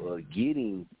know,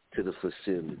 getting to the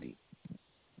facility.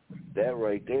 That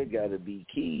right there got to be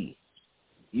key.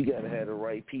 You got to have the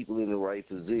right people in the right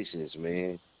positions,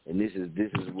 man. And this is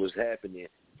what's happening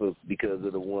because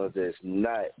of the ones that's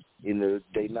not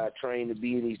they not trained to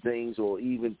be in these things or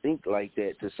even think like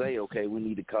that to say, okay, we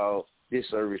need to call this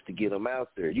service to get them out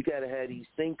there. You got to have these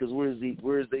thinkers. Where's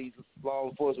these law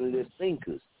enforcement that's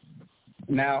thinkers?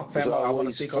 Now, family, I want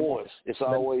to speak on It's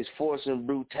always force and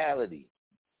brutality.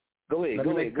 Go ahead. I'm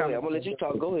going to let you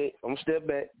talk. Go ahead. I'm going to step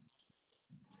back.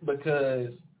 Because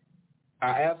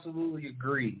I absolutely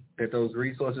agree that those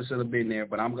resources should have been there,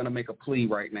 but I'm going to make a plea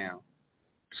right now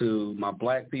to my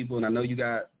black people, and I know you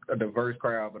got a diverse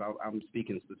crowd, but I'm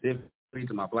speaking specifically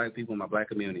to my black people and my black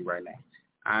community right now.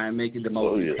 I'm making the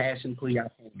most passionate plea I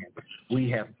can. We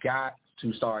have got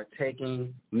to start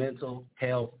taking mental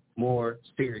health more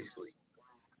seriously.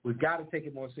 We've got to take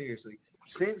it more seriously.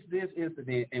 Since this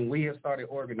incident, and we have started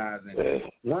organizing,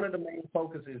 one of the main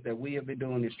focuses that we have been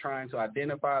doing is trying to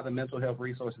identify the mental health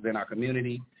resources in our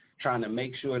community, trying to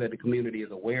make sure that the community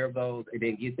is aware of those, and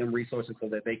then get them resources so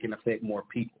that they can affect more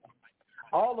people.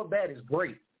 All of that is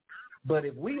great, but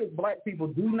if we as black people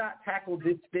do not tackle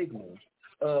this stigma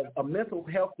of a mental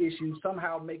health issue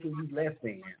somehow making you less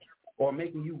than, or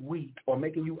making you weak, or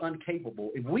making you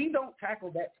incapable, if we don't tackle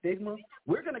that stigma,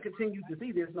 we're going to continue to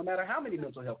see this no matter how many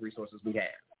mental health resources we have,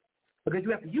 because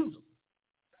you have to use them.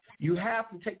 You have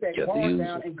to take that guard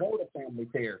down and go to family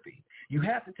therapy. You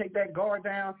have to take that guard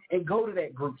down and go to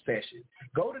that group session.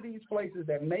 Go to these places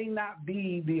that may not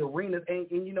be the arenas, and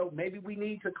you know, maybe we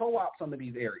need to co-op some of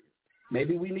these areas.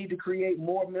 Maybe we need to create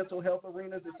more mental health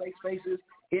arenas and safe spaces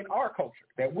in our culture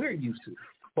that we're used to.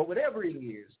 But whatever it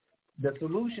is, the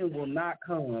solution will not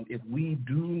come if we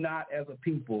do not, as a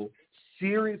people,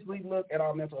 seriously look at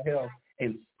our mental health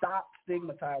and stop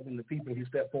stigmatizing the people who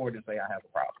step forward and say, I have a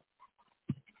problem.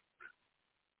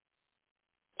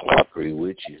 I agree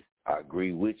with you. I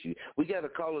agree with you. We got a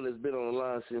caller that's been on the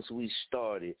line since we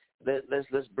started.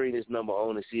 Let's bring this number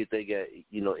on and see if they got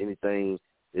anything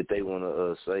that they want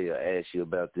to say or ask you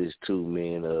about this too,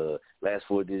 man. Last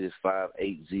 4 digits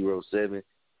 5807.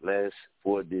 Last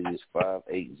 4 digits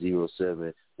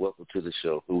 5807. Welcome to the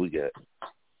show. Who we got?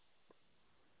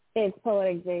 It's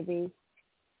Poetic JB.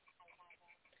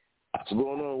 What's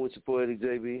going on with you, Poetic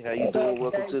JB? How you doing?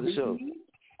 Welcome to the show.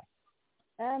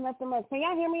 Nothing much. Can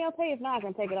y'all hear me okay? If not, I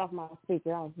can take it off my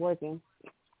speaker. I was working.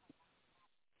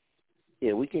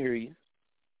 Yeah, we can hear you.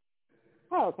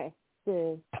 Oh, okay.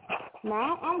 Good. No,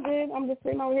 I'm good. I'm just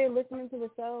sitting over here listening to the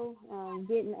show,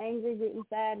 getting angry, getting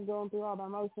sad, going through all the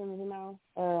emotions,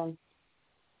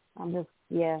 I'm just,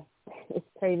 it's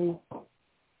crazy.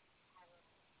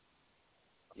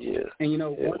 Yeah. And,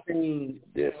 one thing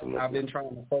definitely I've been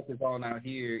trying to focus on out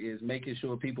here is making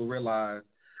sure people realize,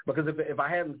 because if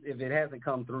it hasn't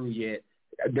come through yet,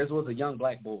 this was a young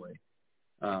black boy.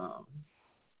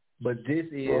 But this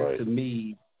is, to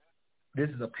me, this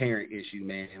is a parent issue,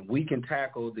 man. We can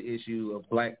tackle the issue of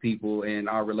black people and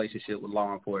our relationship with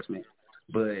law enforcement,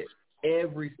 but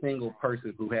every single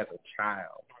person who has a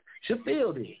child should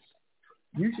feel this.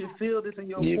 You should feel this in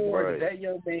your core. That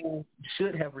young man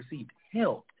should have received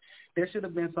help. There should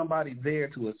have been somebody there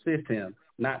to assist him,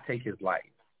 not take his life.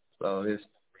 So it's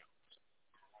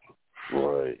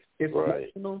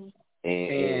emotional,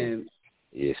 and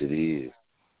yes, it is.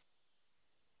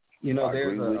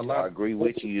 There's a lot. I agree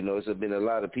with you. It's been a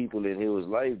lot of people in his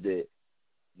life that,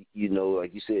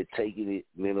 like you said, taking it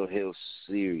mental health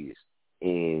serious.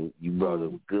 And you brought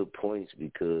up good points,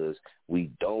 because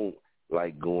we don't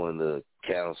like going to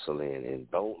counseling and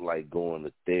don't like going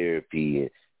to therapy and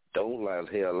don't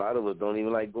like, hell, a lot of us don't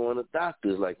even like going to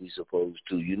doctors like we supposed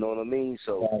to. You know what I mean?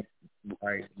 So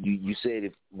you said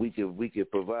if we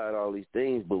could provide all these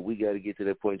things, but we got to get to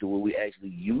that point to where we actually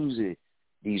using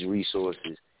these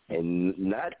resources and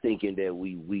not thinking that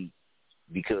we weak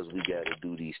because we got to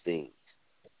do these things.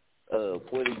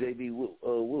 Poetic JB,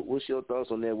 what's your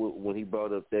thoughts on that when he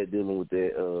brought up that dealing with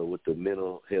that with the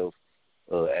mental health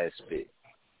aspect?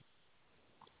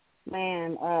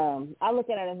 Man, I look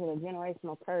at it as a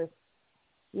generational curse.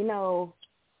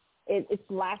 It's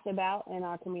laughed about in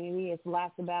our community. It's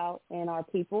laughed about in our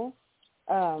people.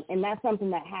 And that's something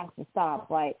that has to stop.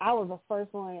 Like, I was the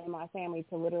first one in my family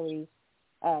to literally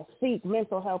seek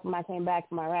mental help when I came back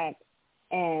from Iraq.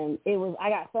 And I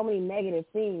got so many negative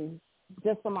things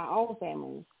just from my own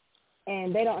family.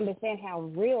 And they don't understand how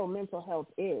real mental health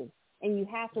is. And you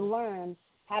have to learn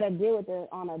how to deal with it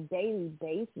on a daily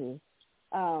basis.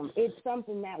 It's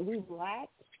something that we lack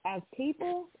as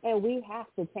people, and we have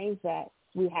to change that.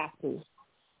 We have to.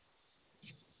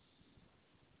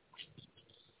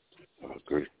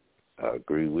 I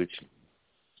agree with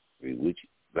you.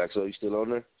 Black Soul, you still on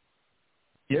there?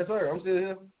 Yes, sir. I'm still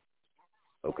here.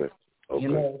 Okay.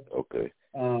 Okay.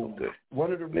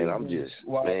 One of the reasons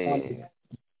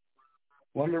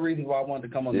one of the reasons why I wanted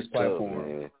to come on this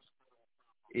platform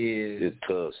is it's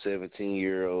tough.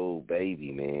 17-year-old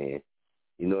baby, man.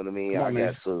 You know what I mean? I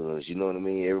got sons. You know what I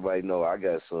mean? Everybody know I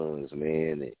got sons,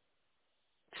 man. And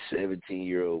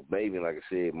 17-year-old baby, like I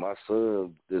said, my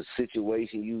son, the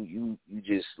situation you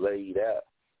just laid out,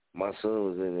 my son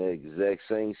was in the exact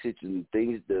same situation.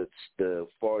 Things that as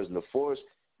far as the force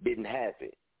didn't happen.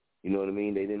 You know what I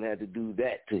mean? They didn't have to do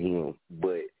that to him,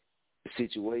 but the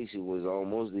situation was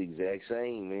almost the exact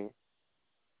same, man.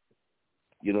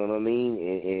 You know what I mean?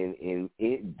 And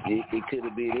it could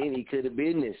have been any, could have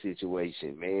been this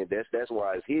situation, man. That's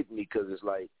why it's hitting me, because it's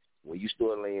like when you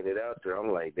start laying it out there,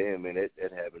 I'm like, damn, man,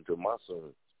 that happened to my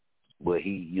son. But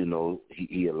he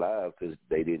alive because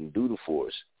they didn't do the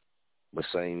force. But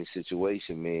same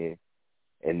situation, man.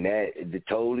 And the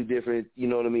totally different, you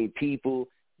know what I mean, people,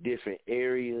 different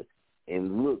area.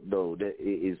 And look, though, that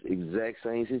is exact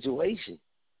same situation.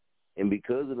 And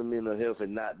because of the mental health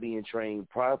and not being trained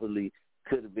properly,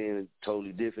 could have been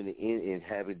totally different and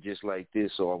have it just like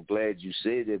this. So I'm glad you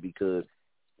said that, because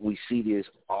we see this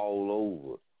all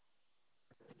over.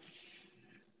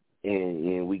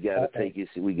 And we gotta take it.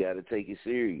 We gotta take it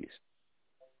serious.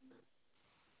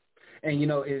 And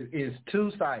it's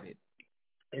two-sided.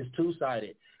 It's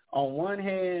two-sided. On one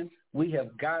hand, we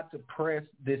have got to press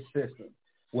this system,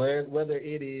 whether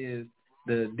it is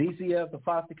the DCF, the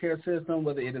foster care system,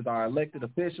 whether it is our elected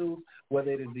officials, whether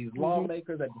it is these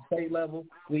lawmakers at the state level.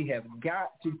 We have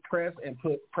got to press and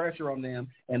put pressure on them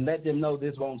and let them know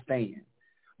this won't stand.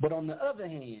 But on the other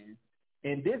hand,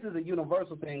 and this is a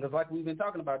universal thing, because like we've been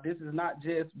talking about, this is not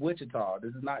just Wichita.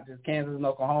 This is not just Kansas and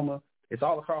Oklahoma. It's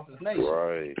all across this nation.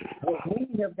 Right. What we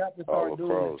have got to start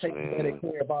doing is taking better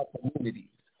care of our communities.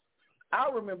 I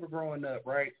remember growing up,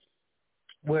 right,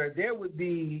 where there would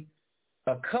be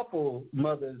a couple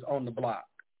mothers on the block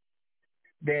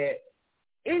that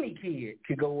any kid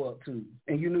could go up to,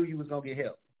 and you knew you was going to get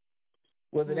help.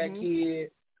 Whether that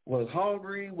kid was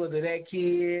hungry, whether that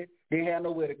kid didn't have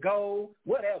nowhere to go,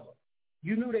 whatever.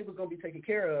 You knew they was going to be taken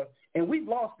care of, and we've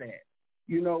lost that.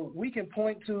 You know, we can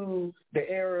point to the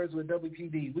errors with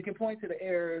WPD. We can point to the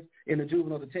errors in the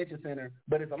juvenile detention center,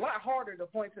 but it's a lot harder to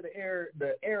point to the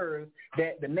errors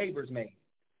that the neighbors made.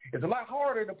 It's a lot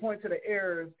harder to point to the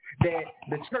errors that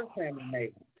the church family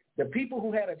made. The people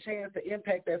who had a chance to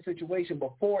impact that situation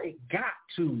before it got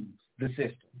to the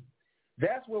system.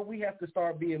 That's where we have to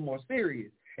start being more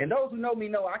serious. And those who know me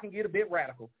know I can get a bit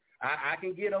radical. I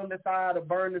can get on the side of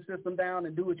burn the system down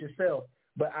and do it yourself.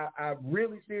 But I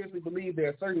really seriously believe there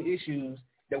are certain issues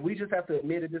that we just have to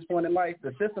admit at this point in life.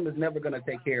 The system is never going to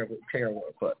take care of us.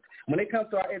 But when it comes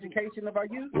to our education of our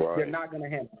youth, they're not going to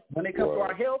handle it. When it comes to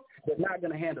our health, they're not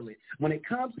going to handle it. When it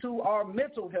comes to our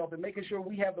mental health and making sure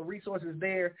we have the resources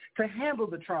there to handle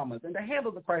the traumas and to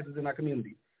handle the crises in our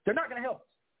community, they're not going to help us.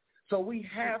 So we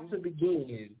have to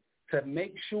begin to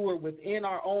make sure within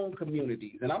our own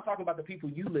communities, and I'm talking about the people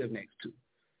you live next to.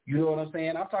 You know what I'm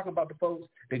saying? I'm talking about the folks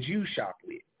that you shop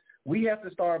with. We have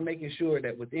to start making sure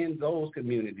that within those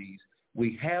communities,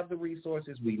 we have the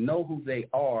resources, we know who they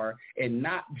are, and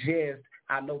not just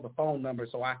I know the phone number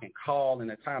so I can call in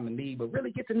a time of need, but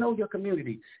really get to know your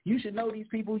community. You should know these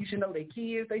people. You should know their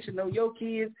kids. They should know your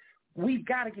kids. We've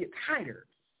got to get tighter.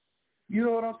 You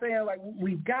know what I'm saying? Like,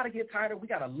 we've got to get tighter. We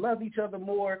got to love each other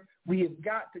more. We have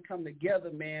got to come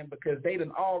together, man, because they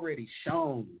done already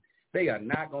shown they are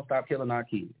not going to stop killing our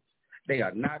kids. They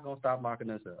are not going to stop locking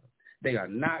us up. They are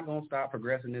not going to stop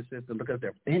progressing this system because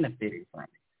they're benefiting from it.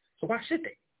 So why should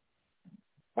they?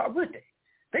 Why would they?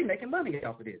 They making money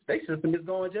off of this. Their system is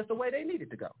going just the way they need it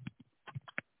to go.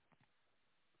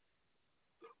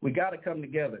 We got to come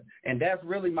together. And that's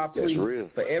really my plea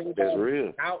for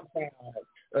everybody outside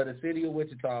of the city of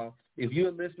Wichita. If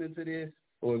you're listening to this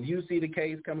or if you see the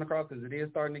case coming across, because it is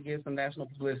starting to get some national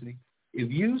publicity, if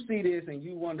you see this and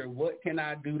you wonder what can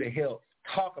I do to help,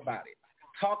 talk about it.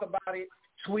 Talk about it.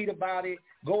 Tweet about it.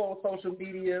 Go on social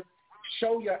media.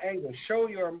 Show your anger. Show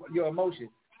your emotion.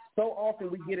 So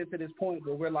often we get into this point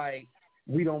where we're like,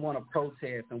 we don't want to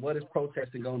protest, and what is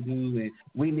protesting going to do, and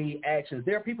we need actions.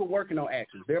 There are people working on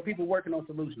actions. There are people working on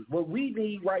solutions. What we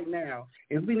need right now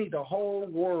is we need the whole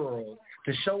world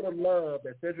to show the love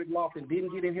that CEDRIC LOFTON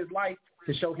didn't get in his life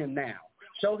to show him now.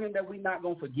 Show him that we're not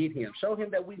going to forget him. Show him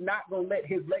that we're not going to let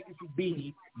his legacy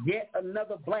be yet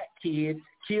another black kid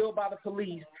killed by the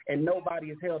police and nobody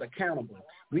is held accountable.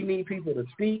 We need people to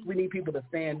speak. We need people to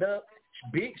stand up.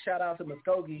 Big shout out to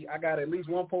Muskogee. I got at least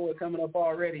one poet coming up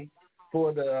already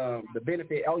for the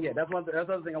benefit. Oh, yeah, that's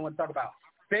another thing I want to talk about.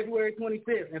 February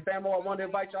 25th, and Famo, I want to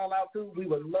invite y'all out, too. We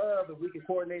would love if we could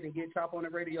coordinate and get Chop on the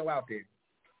Radio out there.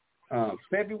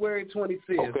 February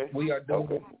 25th, we are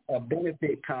doing a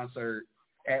benefit concert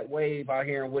at Wave out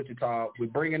here in Wichita. We're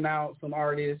bringing out some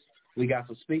artists. We got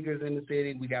some speakers in the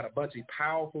city. We got a bunch of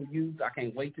powerful youth. I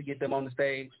can't wait to get them on the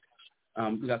stage.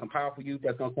 We got some powerful youth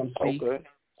that's going to come speak.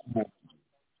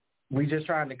 We just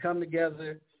trying to come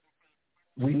together.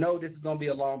 We know this is going to be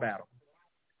a long battle.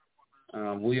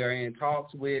 We are in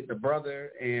talks with the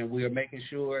brother, and we are making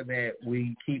sure that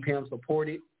we keep him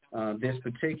supported. This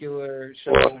particular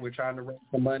show, we're trying to raise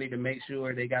some money to make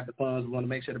sure they got the funds. We want to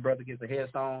make sure the brother gets a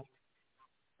headstone,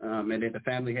 and that the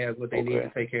family has what they need to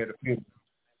take care of the funeral.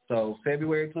 So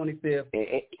February 25th,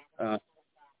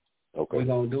 we're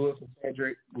going to do it for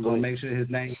Cedric. We're going to make sure his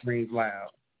name rings loud.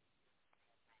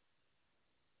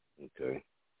 Okay.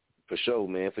 For sure,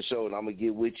 man. For sure. And I'm going to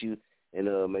get with you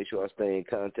and make sure I stay in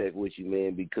contact with you,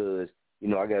 man, because, you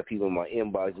know, I got people in my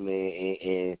inbox, man,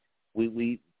 and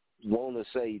we want to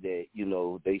say that, you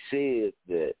know, they said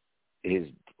that his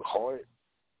heart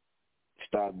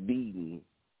stopped beating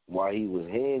while he was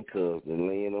handcuffed and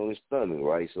laying on his stomach,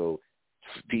 right? So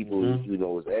people, you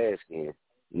know, was asking,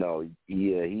 no,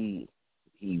 yeah, he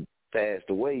passed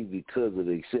away because of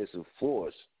the excessive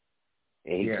force,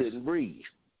 and he couldn't breathe.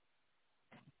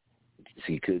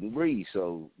 He couldn't breathe.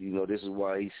 So, you know, this is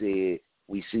why he said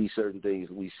we see certain things,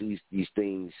 we see these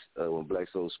things when Black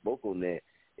Soul spoke on that,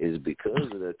 is because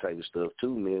of that type of stuff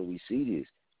too, man. We see this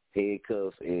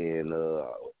handcuff and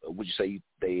would you say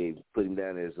they put him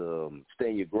down as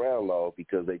stand your ground law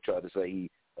because they tried to say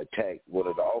he attacked one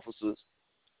of the officers.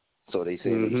 So they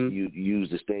said you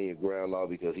used the stand your ground law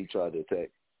because he tried to attack.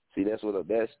 See, that's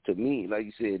to me, like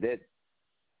you said, that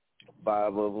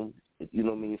 5 of them, you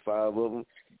know what I mean, 5 of them,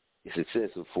 it's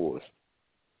excessive force.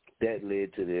 That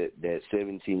led to that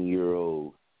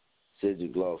 17-year-old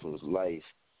Cedric Lofton's life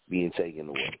being taken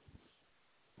away.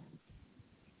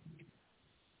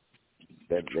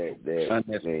 That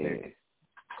unnecessary.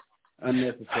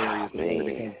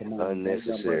 Unnecessary.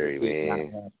 Unnecessary,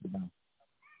 man.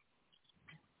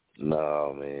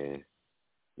 No, man.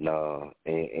 No.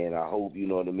 And I hope, you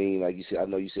know what I mean? Like you said, I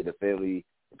know you said the family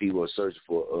people are searching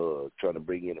for trying to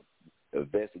bring in an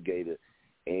investigator.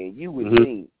 And you would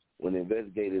think when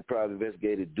the private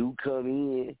investigator do come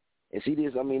in and see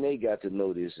this, I mean, they got to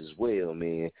know this as well,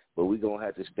 man. But we're going to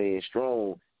have to stand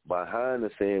strong behind the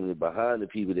family, behind the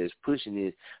people that's pushing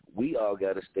this. We all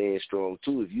got to stand strong,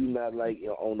 too. If you not like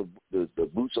on the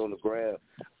boots on the ground,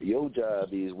 your job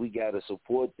is we got to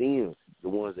support them, the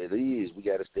ones that is. We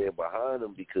got to stand behind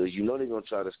them because you know they're going to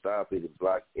try to stop it and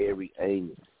block every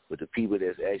angle. But the people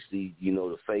that's actually, you know,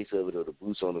 the face of it or the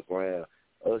boots on the ground,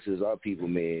 us as our people,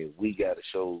 man, we got to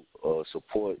show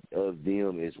support of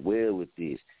them as well with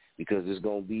this because it's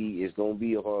gonna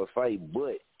be a hard fight.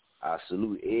 But I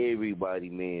salute everybody,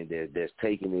 man, that's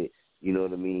taking it, you know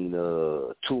what I mean,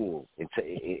 to them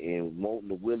and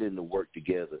wanting and willing to work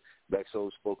together. Black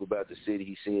Soul spoke about the city.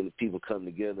 He's seeing the people come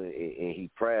together and he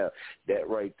proud. That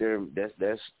right there,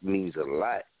 that means a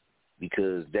lot.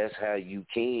 Because that's how you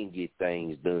can get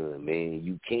things done, man.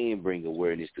 You can bring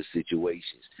awareness to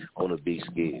situations on a big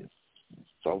scale.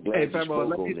 So I'm glad you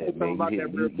spoke on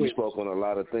that, man. You spoke on a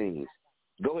lot of things.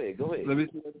 Go ahead. Let me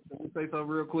say something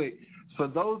real quick. For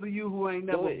those of you who ain't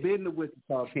never been to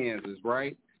Wichita, Kansas,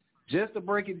 right? Just to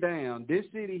break it down, this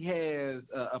city has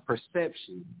a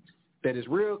perception that is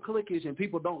real cliquish and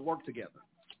people don't work together.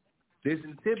 This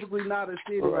is typically not a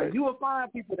city. Right. Like, you will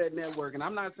find people that network, and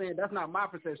I'm not saying that's not my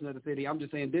perception of the city. I'm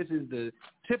just saying this is the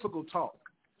typical talk,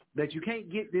 that you can't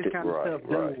get this kind of stuff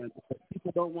done.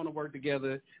 People don't want to work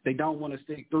together. They don't want to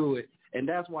stick through it. And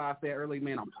that's why I said earlier,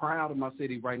 man, I'm proud of my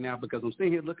city right now because I'm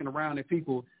sitting here looking around at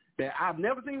people that I've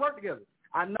never seen work together.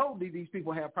 I know these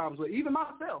people have problems with, even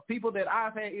myself, people that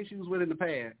I've had issues with in the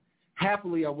past,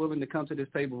 happily are willing to come to this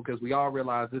table because we all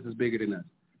realize this is bigger than us.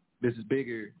 This is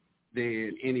bigger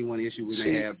than any one issue we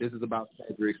may have. This is about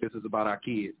Cedric. This is about our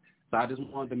kids. So I just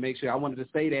wanted to make sure, I wanted to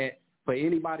say that for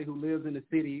anybody who lives in the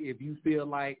city, if you feel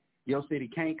like your city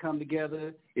can't come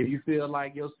together, if you feel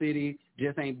like your city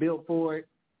just ain't built for it,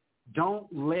 don't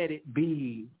let it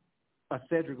be a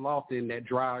Cedric Lofton that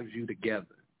drives you together.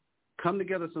 Come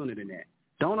together sooner than that.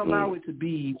 Don't allow it to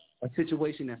be a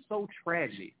situation that's so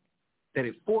tragic that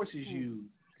it forces you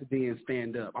to then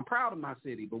stand up. I'm proud of my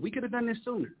city, but we could have done this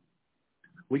sooner.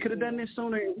 We could have done this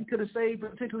sooner, and we could have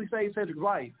potentially saved Cedric's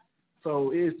life.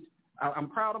 So I'm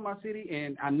proud of my city,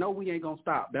 and I know we ain't going to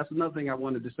stop. That's another thing I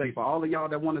wanted to say. For all of y'all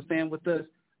that want to stand with us,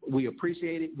 we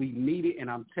appreciate it. We need it, and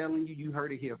I'm telling you, you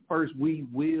heard it here first. We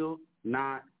will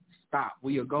not stop.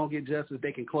 We are going to get justice.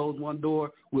 They can close one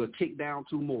door. We'll kick down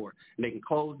two more. And they can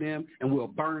close them, and we'll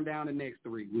burn down the next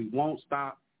three. We won't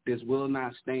stop. This will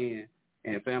not stand.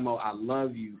 And, Famo, I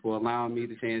love you for allowing me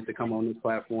the chance to come on this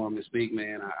platform and speak,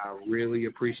 man. I really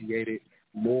appreciate it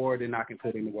more than I can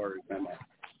put into words, Famo.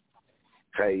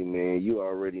 Hey, man, you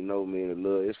already know, man, the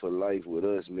love is for life with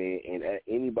us, man. And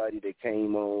anybody that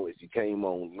came on, if you came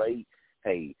on late,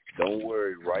 hey, don't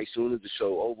worry. Right soon as the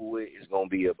show over with, it's going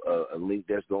to be a link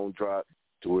that's going to drop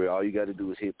to where all you got to do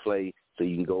is hit play so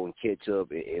you can go and catch up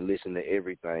and listen to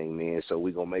everything, man. So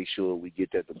we're going to make sure we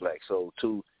get that to Black Soul,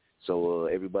 too. So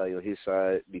everybody on his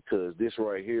side, because this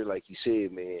right here, like you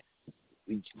said, man,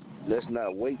 let's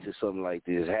not wait till something like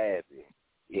this happens.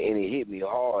 And it hit me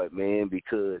hard, man,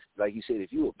 because, like you said,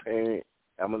 if you a parent,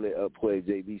 I'm going to let play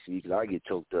JB see because I get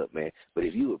choked up, man. But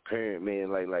if you a parent,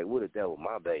 man, like what if that was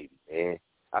my baby, man?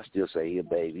 I still say he a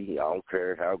baby. I don't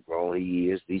care how grown he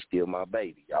is. He's still my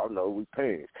baby. Y'all know we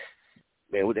parents.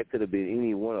 Man, well, that could have been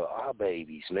any one of our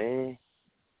babies, man.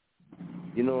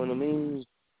 You know what I mean?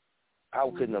 I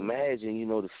couldn't imagine, you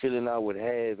know, the feeling I would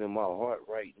have in my heart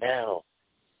right now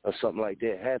or something like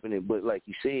that happening. But like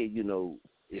you said, you know,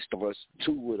 it starts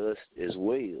too with us as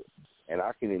well. And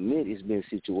I can admit it's been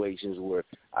situations where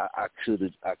I could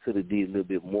have did a little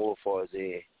bit more as far as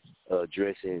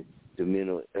addressing the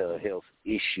mental health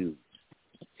issue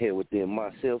here within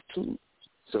myself too.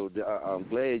 So I'm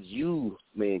glad you,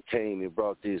 man, came and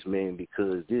brought this, man,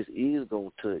 because this is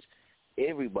going to touch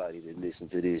everybody that listen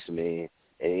to this, man.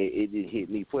 And it did hit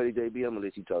me. Poetic JB, I'm going to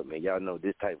let you talk, man. Y'all know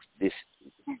this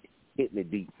hit me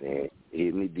deep, man. It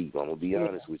hit me deep. I'm going to be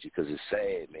honest with you because it's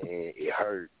sad, man. It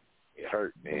hurt. It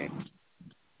hurt, man.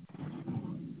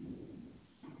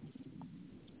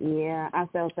 Yeah, I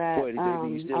felt that. Poetic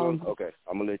JB, you still on? Okay,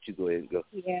 I'm going to let you go ahead and go.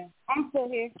 Yeah, I'm still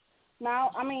here.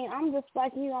 Now, I mean, I'm just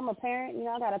like you. I'm a parent. You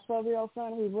know, I got a 12-year-old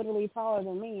son who's literally taller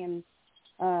than me, and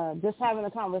just having the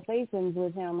conversations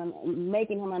with him and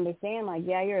making him understand, like,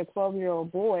 yeah, you're a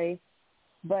 12-year-old boy,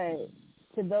 but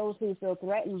to those who feel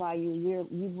threatened by you,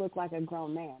 you look like a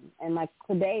grown man. And, like,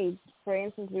 today, for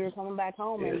instance, we were coming back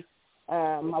home, and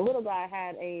my little guy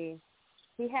had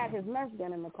his Nerf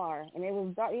gun in the car, and it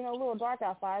was dark, a little dark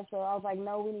outside, so I was like,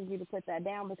 no, we need you to put that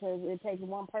down because it takes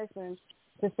one person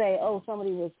to say, oh,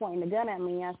 somebody was pointing a gun at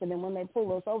me. I said, and when they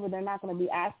pull us over, they're not going to be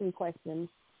asking questions.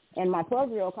 And my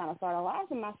 12-year-old kind of started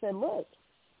laughing. I said, look,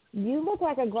 you look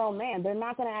like a grown man. They're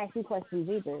not going to ask you questions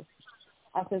either.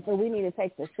 I said, so we need to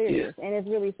take this serious. Yeah. And it's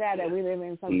really sad that we live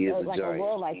in a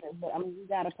world like this. But, I mean, you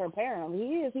got to prepare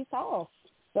him. He's tall.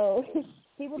 So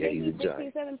people think he's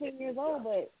 16, 17 years old.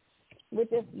 But with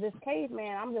this case,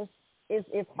 man,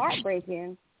 it's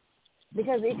heartbreaking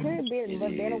because it could have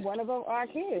been one of our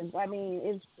kids. I mean,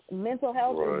 it's mental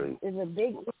health is a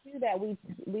big issue that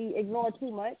we ignore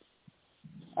too much.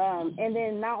 And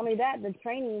then not only that, the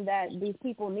training that these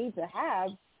people need to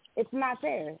have, it's not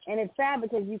there. And it's sad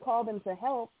because you call them to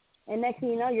help, and next thing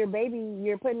you know, your baby,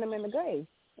 you're putting them in the grave.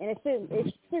 And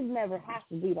it should never have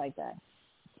to be like that.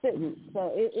 Shouldn't.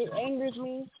 So it angers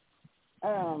me.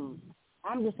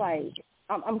 I'm just like,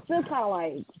 I'm still kind of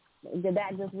like, did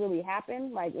that just really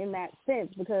happen? Like, in that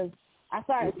sense, because I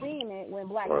started seeing it when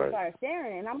black people started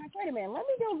sharing it, and I'm like, wait a minute, let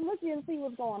me go look here and see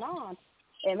what's going on.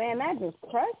 And, man, that just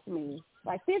crushed me.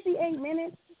 Like 58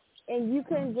 minutes, and you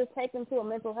couldn't just take them to a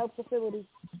mental health facility.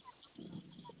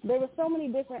 There were so many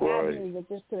different avenues that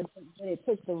this could have been, but it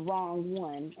took the wrong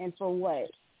one. And for what?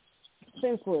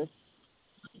 Senseless.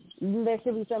 There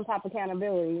should be some type of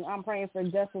accountability. I'm praying for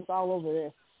justice all over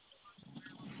this.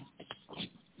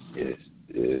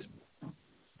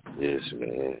 Yes,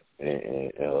 man.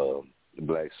 And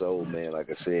Black Soul, man, like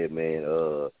I said, man,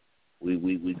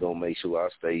 we gonna make sure I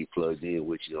stay plugged in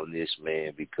with you on this,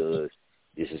 man, because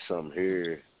this is something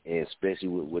here, and especially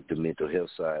with the mental health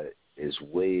side as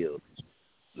well.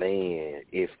 Man,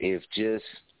 if just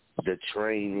the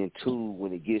training too,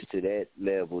 when it gets to that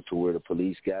level to where the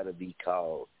police gotta be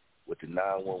called, with the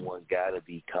 911 gotta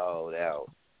be called out,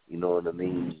 you know what I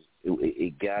mean?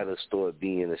 It gotta start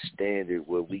being a standard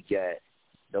where we got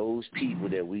those people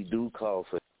that we do call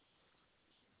for.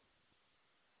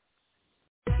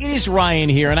 It is Ryan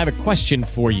here, and I have a question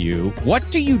for you. What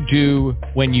do you do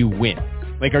when you win?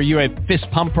 Like, are you a fist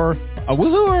pumper, a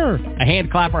woohooer, a hand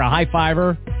clapper, a high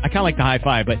fiver? I kind of like the high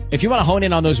five, but if you want to hone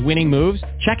in on those winning moves,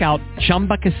 check out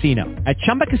Chumba Casino. At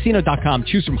ChumbaCasino.com,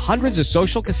 choose from hundreds of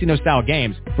social casino-style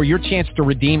games for your chance to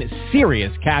redeem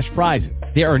serious cash prizes.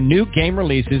 There are new game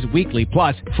releases weekly,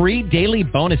 plus free daily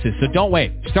bonuses, so don't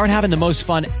wait. Start having the most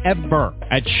fun ever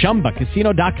at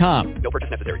ChumbaCasino.com. No purchase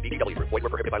necessary. VGW Group. Void where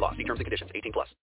prohibited by law. See terms and conditions. 18+.